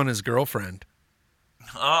cheat on his girlfriend.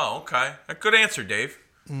 Oh, okay. A good answer, Dave.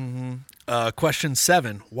 Mm-hmm. Question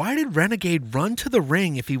 7. Why did Renegade run to the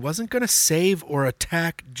ring if he wasn't going to save or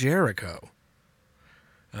attack Jericho?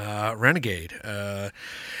 Renegade.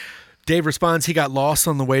 Dave responds, he got lost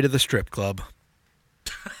on the way to the strip club.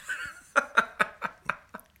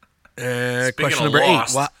 Question number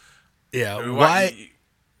 8. Why?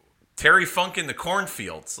 Terry Funk in the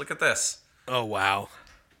cornfields. Look at this. Oh, wow.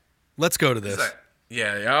 Let's go to this.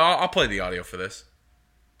 I'll play the audio for this.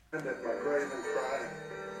 At my grave and cry,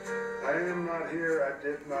 I am not here, I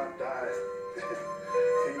did not die. He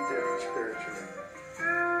did it spiritually.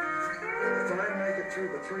 If I make it through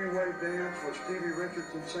the three-way dance with Stevie Richards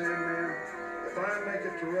and Sandman, if I make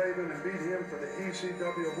it to Raven and beat him for the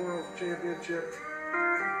ECW World Championship,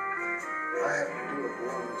 I have to do it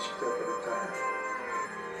one step at a time.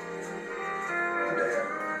 Dad,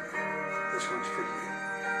 this one's for you.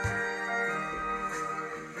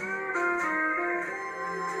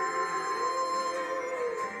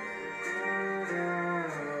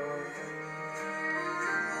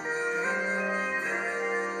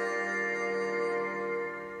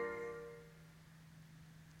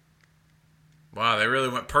 Wow, they really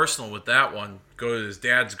went personal with that one. Go to his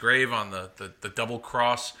dad's grave on the Double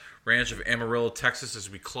Cross Ranch of Amarillo, Texas, as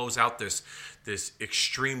we close out this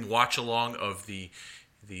extreme watch along of the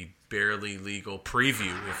barely legal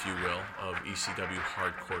preview, if you will, of ECW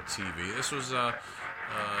Hardcore TV. This was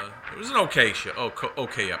it was an okay show,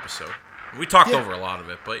 okay episode. We talked over a lot of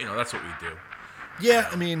it, but that's what we do. Yeah,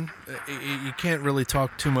 I mean, you can't really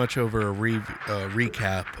talk too much over a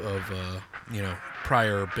recap of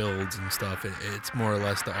prior builds and stuff. It's more or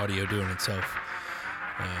less the audio doing itself,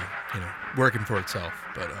 working for itself.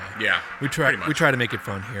 But we try to make it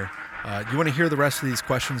fun here. You want to hear the rest of these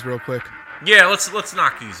questions real quick? Yeah, let's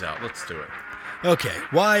knock these out. Let's do it. Okay,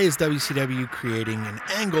 why is WCW creating an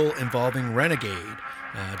angle involving Renegade?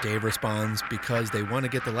 Dave responds, because they want to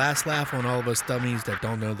get the last laugh on all of us dummies that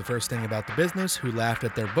don't know the first thing about the business, who laughed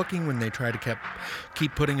at their booking when they tried to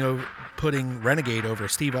keep putting Renegade over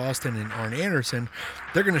Steve Austin and Arn Anderson.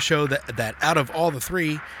 They're going to show that out of all the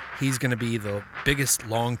three, he's going to be the biggest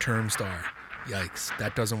long-term star. Yikes,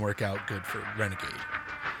 that doesn't work out good for Renegade.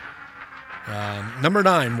 Number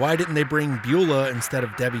 9, why didn't they bring Beulah instead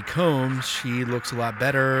of Debbie Combs? She looks a lot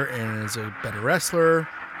better and is a better wrestler.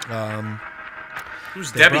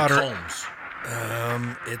 Who's Debbie Combs?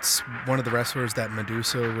 It's one of the wrestlers that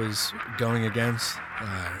Medusa was going against.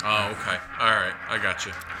 Okay. All right. I got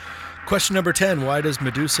you. Question number 10. Why does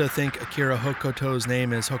Medusa think Akira Hokuto's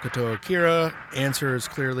name is Hokuto Akira? Answer is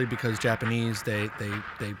clearly because Japanese, they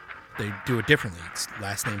do it differently. It's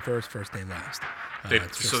last name first name last.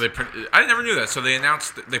 I never knew that. So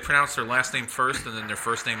they pronounced their last name first and then their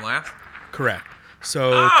first name last? Correct.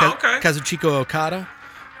 So okay. Kazuchika Okada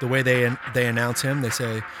the way they announce him, they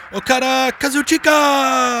say Okada Kazuchika.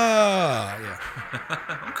 Yeah.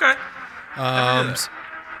 Okay.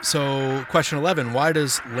 So, question 11, why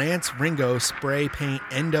does Lance Ringo spray paint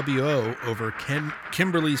NWO over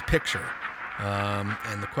Kimberly's picture?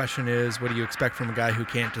 And the question is, what do you expect from a guy who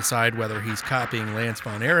can't decide whether he's copying Lance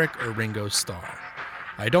Von Erich or Ringo Starr?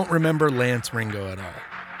 I don't remember Lance Ringo at all.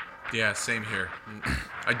 Yeah, same here.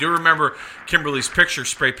 I do remember Kimberly's picture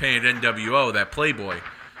spray painted NWO, that Playboy.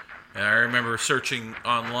 And I remember searching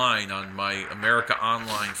online on my America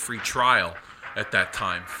Online free trial at that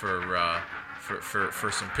time for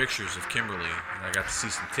some pictures of Kimberly, and I got to see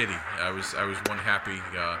some titty. I was one happy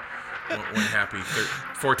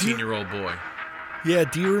 14-year-old boy. Yeah,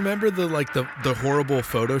 do you remember the horrible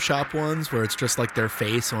Photoshop ones where it's just like their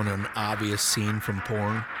face on an obvious scene from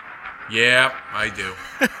porn? Yeah, I do.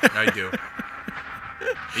 I do.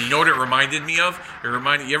 You know what it reminded me of?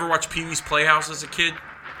 You ever watch Pee-wee's Playhouse as a kid?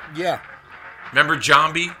 Yeah. Remember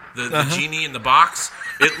Jambi, the genie in the box?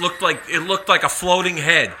 It looked like a floating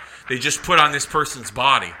head they just put on this person's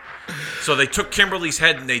body. So they took Kimberly's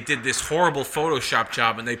head and they did this horrible Photoshop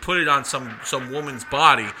job, and they put it on some woman's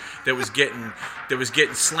body that was getting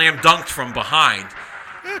slam dunked from behind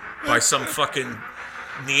by some fucking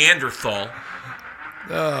Neanderthal.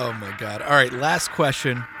 Oh my God! All right, last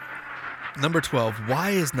question. Number 12.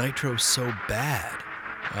 Why is Nitro so bad?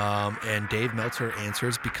 And Dave Meltzer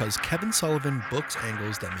answers, because Kevin Sullivan books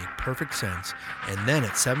angles that make perfect sense, and then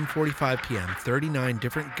at 7:45 p.m., 39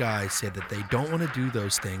 different guys say that they don't want to do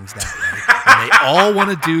those things that way, and they all want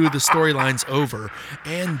to do the storylines over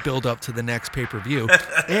and build up to the next pay-per-view,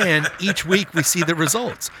 and each week we see the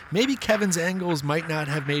results. Maybe Kevin's angles might not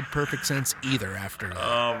have made perfect sense either after that.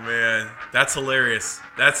 Oh, man. That's hilarious.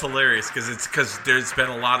 That's hilarious, because there's been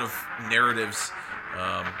a lot of narratives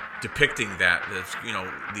depicting that,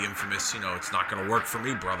 the infamous, it's not going to work for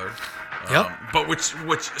me, brother. Yep. But which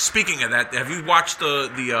speaking of that, have you watched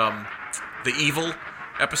the Evil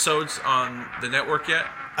episodes on the network yet?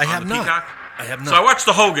 I have not. Peacock? I have not. So I watched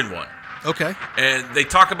the Hogan one. Okay. And they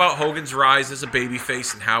talk about Hogan's rise as a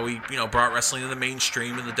babyface and how he, brought wrestling to the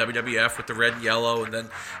mainstream in the WWF with the red and yellow, and then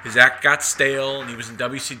his act got stale, and he was in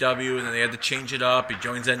WCW, and then they had to change it up. He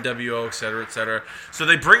joins NWO, et cetera, et cetera. So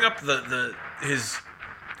they bring up his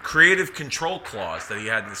creative control clause that he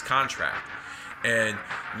had in his contract, and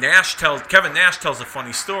Kevin Nash tells a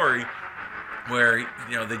funny story where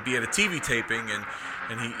they'd be at a TV taping, and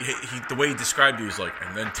he the way he described it, he was like,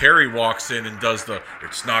 and then Terry walks in and does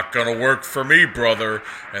it's not gonna work for me, brother,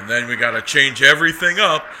 and then we gotta change everything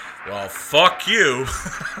up. Well, fuck you.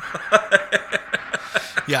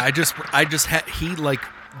 Yeah, I just had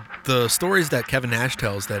the stories that Kevin Nash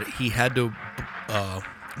tells, that he had to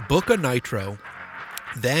book a Nitro,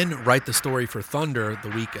 then write the story for Thunder the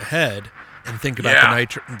week ahead, and think about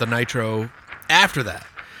the Nitro after that.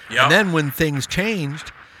 Yep. And then when things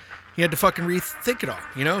changed, he had to fucking rethink it all.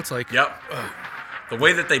 It's like, yep. The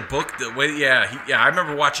way that they booked I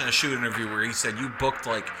remember watching a shoot interview where he said you booked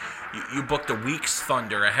you booked a week's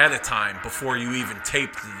Thunder ahead of time before you even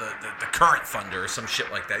taped the current Thunder or some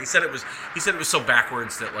shit like that. He said it was so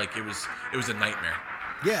backwards that it was a nightmare.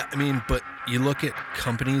 Yeah, I mean, but you look at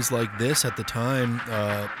companies like this at the time,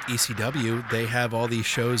 ECW, they have all these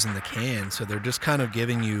shows in the can, so they're just kind of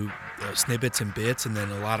giving you snippets and bits, and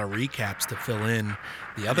then a lot of recaps to fill in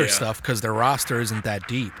the other stuff, because their roster isn't that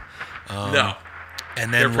deep. No.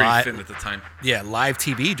 And they're then pretty thin at the time. Yeah, live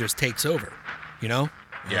TV just takes over, Yeah.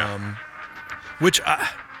 Which,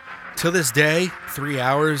 to this day, 3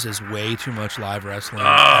 hours is way too much live wrestling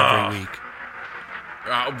every week.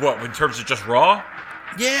 What, in terms of just Raw?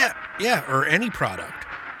 Yeah, or any product.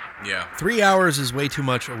 Yeah. 3 hours is way too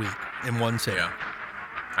much a week in one sitting. Yeah.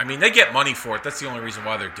 I mean, they get money for it. That's the only reason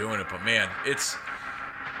why they're doing it. But, man,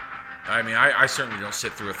 I certainly don't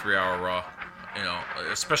sit through a 3-hour Raw,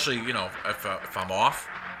 especially, if I'm off.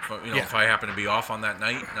 If I happen to be off on that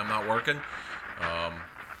night and I'm not working.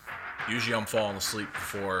 Usually I'm falling asleep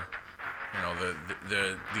before,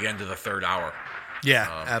 the end of the third hour.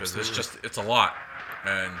 Yeah, absolutely. It's a lot.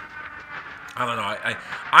 And I don't know.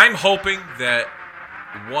 I'm hoping that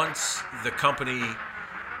once the company,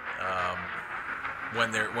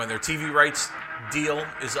 when their TV rights deal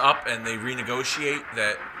is up and they renegotiate,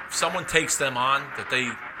 that someone takes them on, that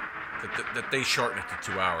they shorten it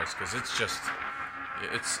to 2 hours, because it's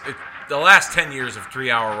the last 10 years of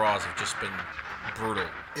 3-hour Raws have just been brutal.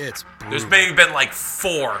 It's brutal. There's maybe been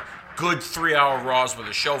 4 good 3-hour Raws where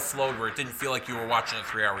the show flowed, where it didn't feel like you were watching a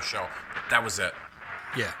 3-hour show. That was it.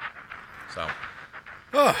 Yeah. So.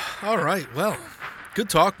 Oh, all right. Well, Good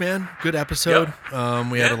talk, man. Good episode.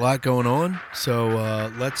 We had a lot going on, so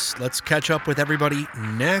let's catch up with everybody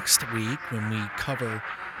next week when we cover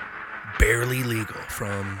Barely Legal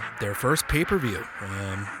from their first pay-per-view,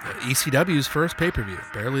 ECW's first pay-per-view.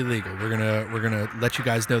 Barely Legal. We're gonna let you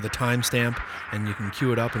guys know the timestamp, and you can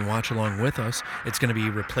cue it up and watch along with us. It's gonna be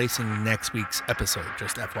replacing next week's episode.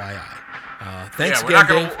 Just FYI. Thanks again,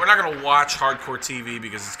 Dave. We're not gonna watch Hardcore TV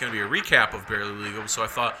because it's gonna be a recap of Barely Legal. So I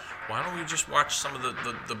thought, why don't we just watch some of the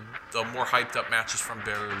more hyped up matches from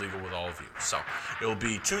Barely Legal with all of you? So it'll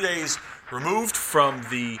be 2 days removed from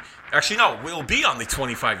the. Actually, no, we'll be on the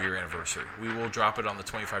 25-year anniversary. We will drop it on the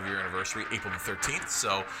 25-year anniversary, April the 13th.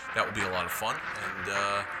 So that will be a lot of fun, and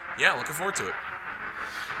looking forward to it.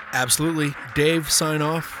 Absolutely. Dave, sign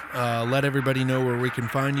off. Let everybody know where we can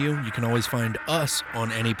find you. You can always find us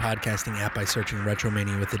on any podcasting app by searching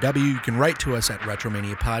Retromania with a W. You can write to us at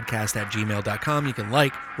retromaniapodcast@gmail.com. You can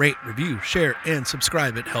like, rate, review, share, and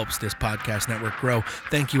subscribe. It helps this podcast network grow.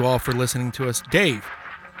 Thank you all for listening to us. Dave,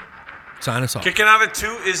 sign us off. Kicking Out at 2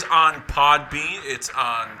 is on Podbean. It's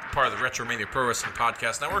on part of the Retromania Pro Wrestling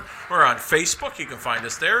Podcast Network. We're on Facebook. You can find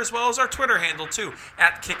us there, as well as our Twitter handle, too,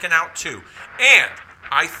 at Kicking Out 2. And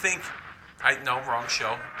I think, wrong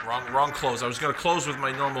show, wrong close. I was going to close with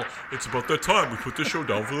my normal, it's about that time we put the show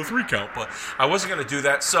down for the 3 count, but I wasn't going to do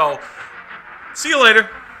that. So, see you later.